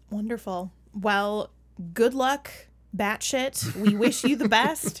 Wonderful. Well, good luck, Batshit. We wish you the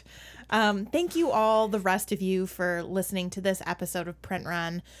best. Thank you all, the rest of you, for listening to this episode of Print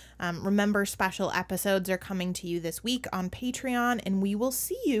Run. Remember, special episodes are coming to you this week on Patreon, and we will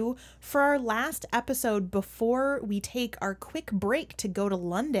see you for our last episode before we take our quick break to go to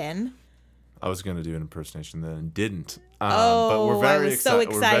London. I was going to do an impersonation then and didn't. But we're very I was so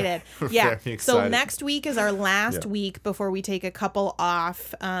excited. We're yeah. very excited. So next week is our last week before we take a couple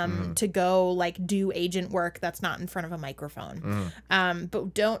off to go like do agent work that's not in front of a microphone.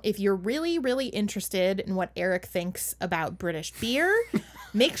 But if you're really, really interested in what Eric thinks about British beer,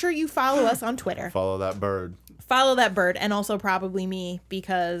 make sure you follow us on Twitter. Follow that bird. Follow that bird, and also probably me,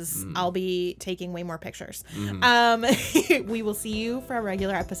 because I'll be taking way more pictures. We will see you for a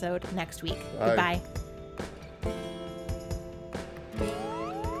regular episode next week. Bye.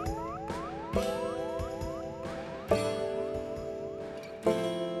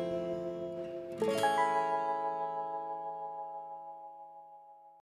 Goodbye.